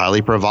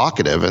highly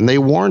provocative, and they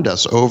warned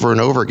us over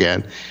and over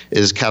again, it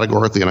is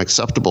categorically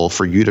unacceptable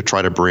for you to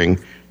try to bring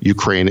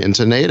Ukraine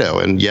into NATO,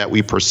 and yet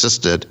we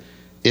persisted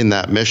in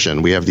that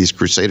mission. We have these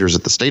crusaders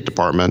at the State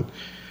Department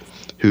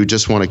who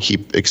just want to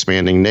keep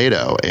expanding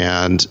NATO,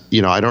 and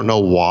I don't know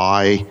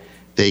why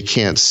they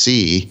can't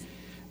see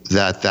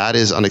that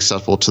is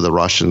unacceptable to the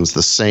Russians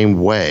the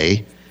same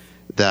way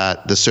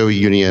that the Soviet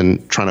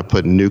Union trying to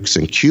put nukes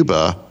in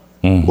Cuba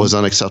was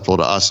unacceptable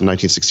to us in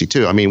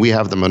 1962. I mean, we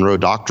have the Monroe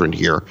Doctrine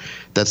here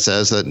that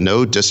says that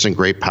no distant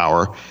great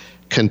power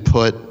can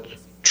put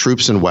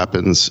troops and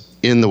weapons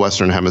in the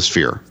Western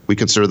Hemisphere. We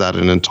consider that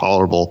an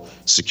intolerable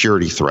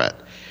security threat.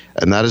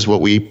 And that is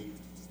what we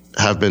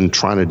have been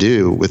trying to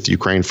do with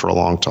Ukraine for a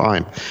long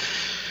time.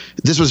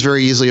 this was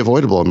very easily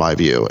avoidable in my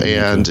view.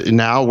 And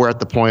now we're at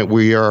the point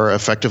we are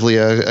effectively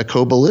a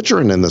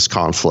co-belligerent in this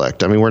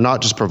conflict. I mean, we're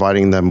not just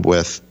providing them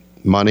with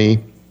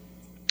money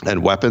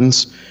and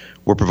weapons.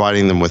 We're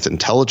providing them with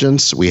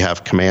intelligence. We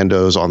have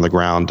commandos on the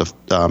ground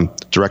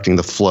directing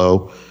the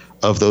flow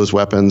of those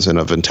weapons and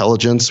of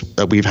intelligence.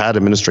 We've had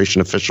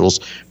administration officials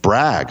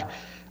brag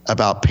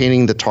about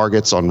painting the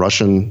targets on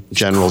Russian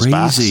generals'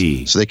 backs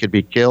so they could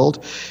be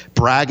killed,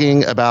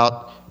 bragging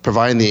about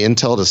providing the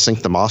intel to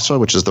sink the Moskva,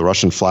 which is the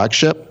Russian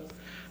flagship.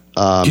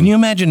 Can you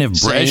imagine if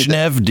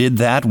Brezhnev did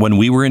that when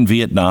we were in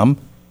Vietnam?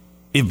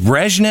 If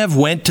Brezhnev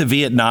went to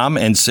Vietnam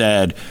and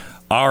said,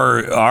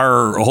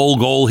 our whole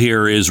goal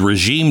here is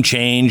regime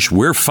change,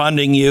 we're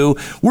funding you,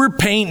 we're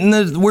painting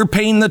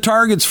the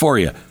targets for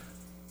you.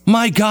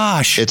 My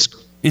gosh, it's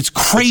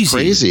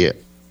crazy.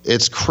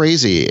 It's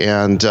crazy.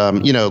 And,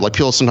 like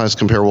people sometimes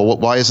compare, well,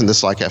 why isn't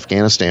this like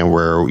Afghanistan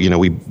where,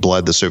 we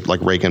bled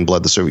like Reagan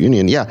bled the Soviet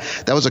Union? Yeah,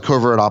 that was a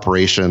covert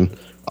operation,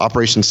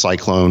 Operation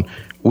Cyclone.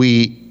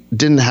 We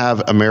didn't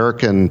have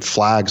American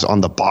flags on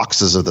the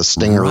boxes of the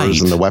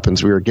Stingers and the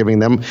weapons we were giving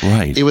them.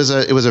 Right. It was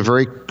a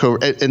very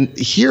covert. And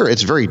here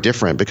it's very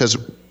different because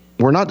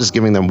we're not just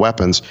giving them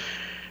weapons.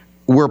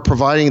 We're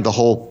providing the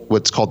whole,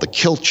 what's called the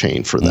kill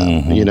chain for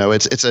them.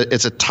 Mm-hmm.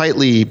 It's a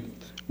tightly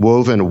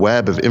woven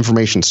web of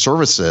information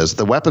services.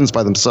 The weapons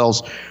by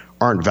themselves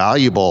aren't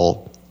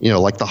valuable.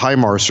 Like the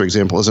HIMARS, for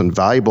example, isn't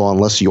valuable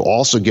unless you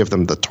also give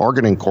them the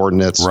targeting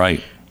coordinates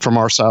from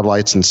our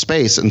satellites in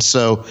space. And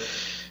so,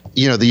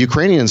 the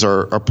Ukrainians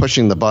are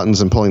pushing the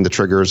buttons and pulling the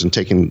triggers and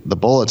taking the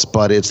bullets,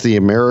 but it's the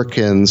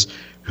Americans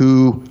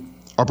who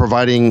are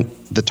providing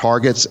the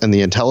targets and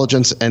the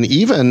intelligence and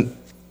even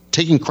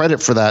taking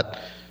credit for that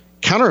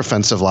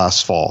counteroffensive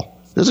last fall.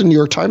 There's a New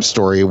York Times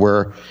story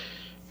where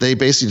they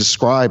basically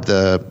described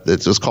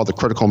it was called the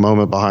critical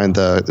moment behind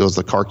it was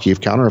the Kharkiv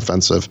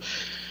counteroffensive,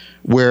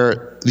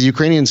 where the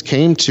Ukrainians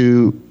came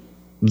to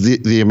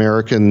the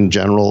American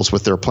generals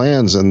with their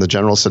plans, and the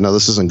generals said, no,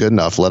 this isn't good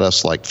enough. Let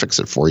us fix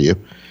it for you.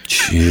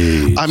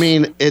 Jeez. I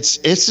mean, it's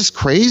just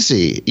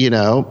crazy,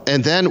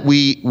 and then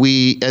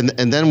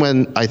and then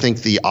when I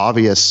think the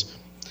obvious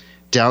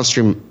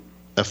downstream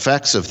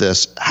effects of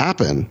this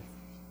happen,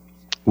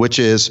 which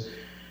is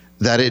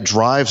that it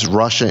drives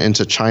Russia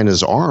into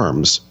China's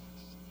arms,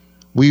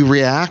 we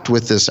react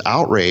with this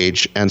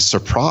outrage and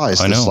surprise,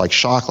 this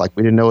shock,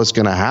 we didn't know it's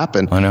going to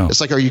happen. I know.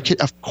 It's like, are you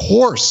kidding? Of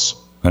course.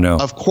 I know.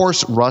 Of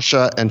course,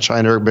 Russia and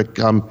China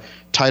become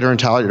tighter and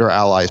tighter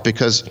allies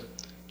because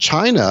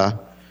China,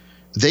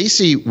 they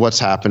see what's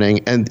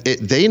happening and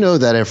they know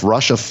that if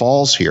Russia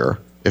falls here,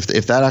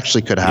 if that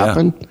actually could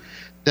happen,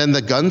 then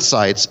the gun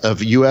sights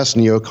of U.S.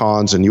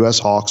 neocons and U.S.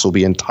 hawks will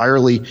be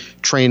entirely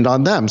trained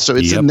on them. So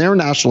it's in their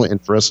national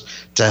interest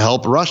to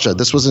help Russia.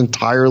 This was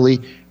entirely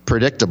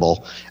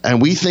predictable.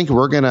 And we think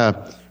we're going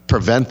to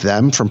prevent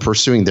them from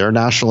pursuing their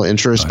national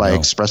interest by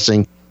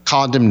expressing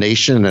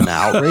condemnation and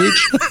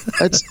outrage.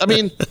 It's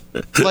like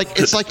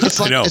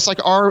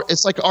our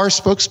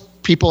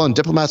spokespeople and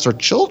diplomats are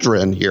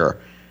children here.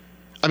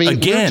 I mean,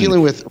 again, we're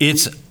dealing with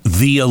it's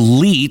the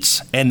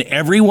elites and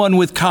everyone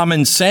with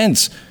common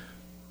sense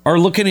are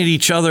looking at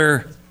each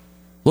other.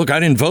 Look, I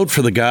didn't vote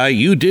for the guy.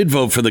 You did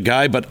vote for the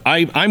guy, but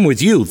I'm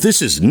with you.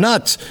 This is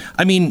nuts.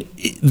 I mean,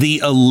 the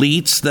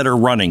elites that are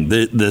running,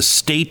 the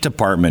State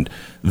Department,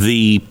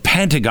 the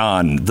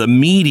Pentagon, the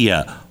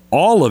media,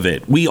 all of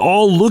it, we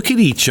all look at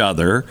each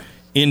other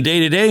in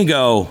day to day and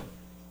go,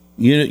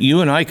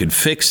 you and I could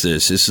fix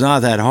this. It's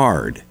not that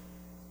hard.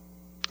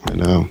 I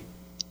know.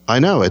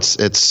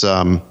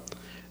 The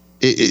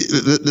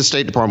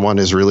State Department one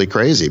is really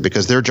crazy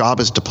because their job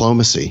is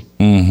diplomacy.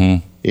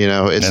 Mm-hmm.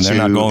 It's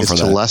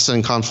to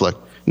lessen conflict.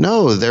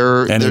 No,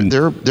 their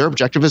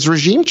objective is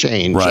regime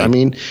change. Right. I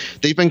mean,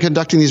 they've been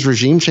conducting these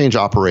regime change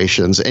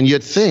operations, and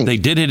you'd think they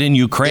did it in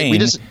Ukraine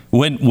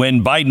when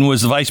Biden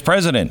was the vice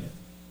president.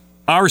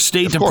 Our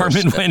State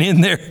Department went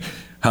in there.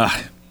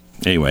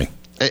 Anyway.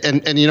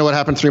 And you know what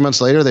happened 3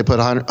 months later? They put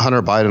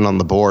Hunter Biden on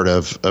the board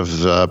of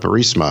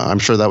Burisma. I'm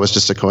sure that was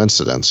just a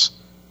coincidence.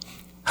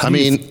 How do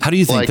you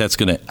think that's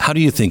going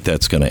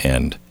to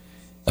end?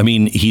 I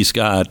mean,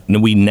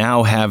 we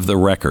now have the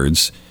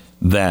records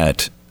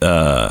that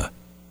 3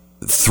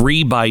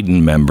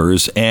 Biden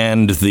members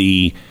and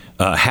the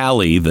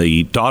Hallie,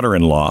 the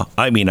daughter-in-law.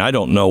 I mean, I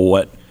don't know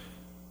what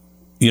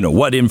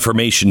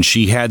information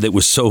she had that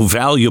was so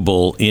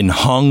valuable in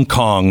Hong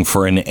Kong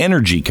for an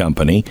energy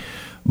company.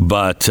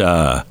 But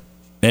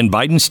and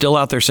Biden's still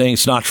out there saying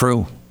it's not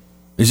true.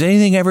 Is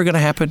anything ever going to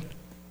happen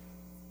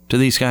to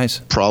these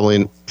guys?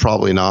 Probably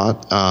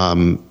not.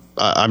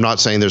 I'm not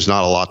saying there's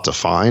not a lot to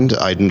find.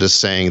 I'm just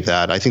saying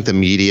that I think the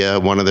media,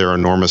 one of their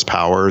enormous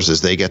powers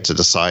is they get to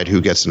decide who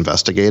gets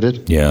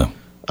investigated. Yeah.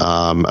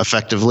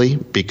 Effectively,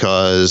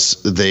 because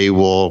they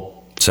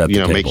will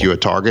make you a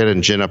target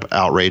and gin up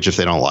outrage if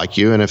they don't like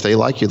you. And if they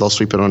like you, they'll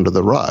sweep it under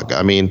the rug.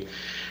 I mean,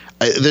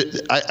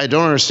 I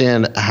don't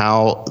understand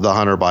how the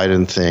Hunter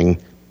Biden thing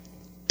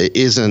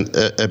isn't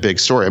a big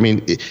story. I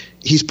mean,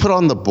 he's put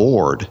on the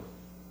board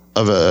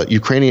of a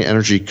Ukrainian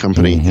energy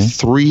company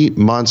 3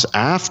 months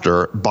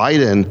after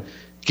Biden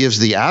gives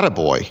the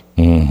attaboy,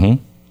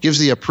 gives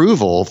the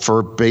approval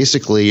for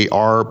basically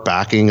our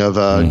backing of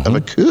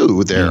a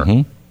coup there.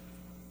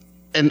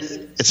 And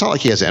it's not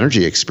like he has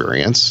energy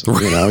experience.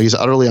 You know, he's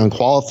utterly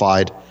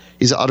unqualified.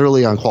 He's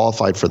utterly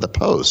unqualified for the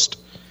post.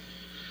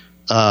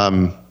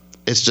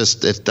 It's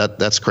just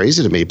that's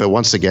crazy to me. But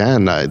once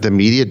again, the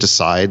media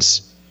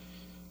decides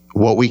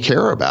what we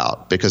care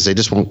about because they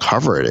just won't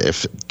cover it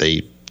if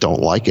they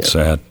don't like it.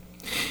 Sad.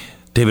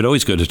 David,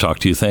 always good to talk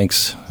to you.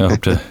 Thanks. I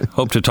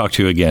hope to talk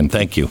to you again.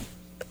 Thank you.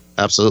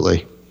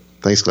 Absolutely.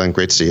 Thanks, Glenn.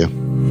 Great to see you.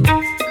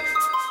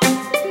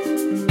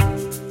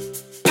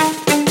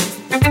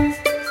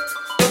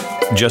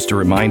 Just a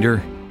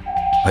reminder,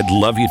 I'd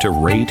love you to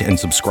rate and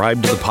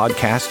subscribe to the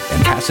podcast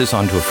and pass this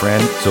on to a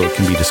friend so it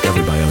can be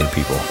discovered by other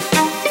people.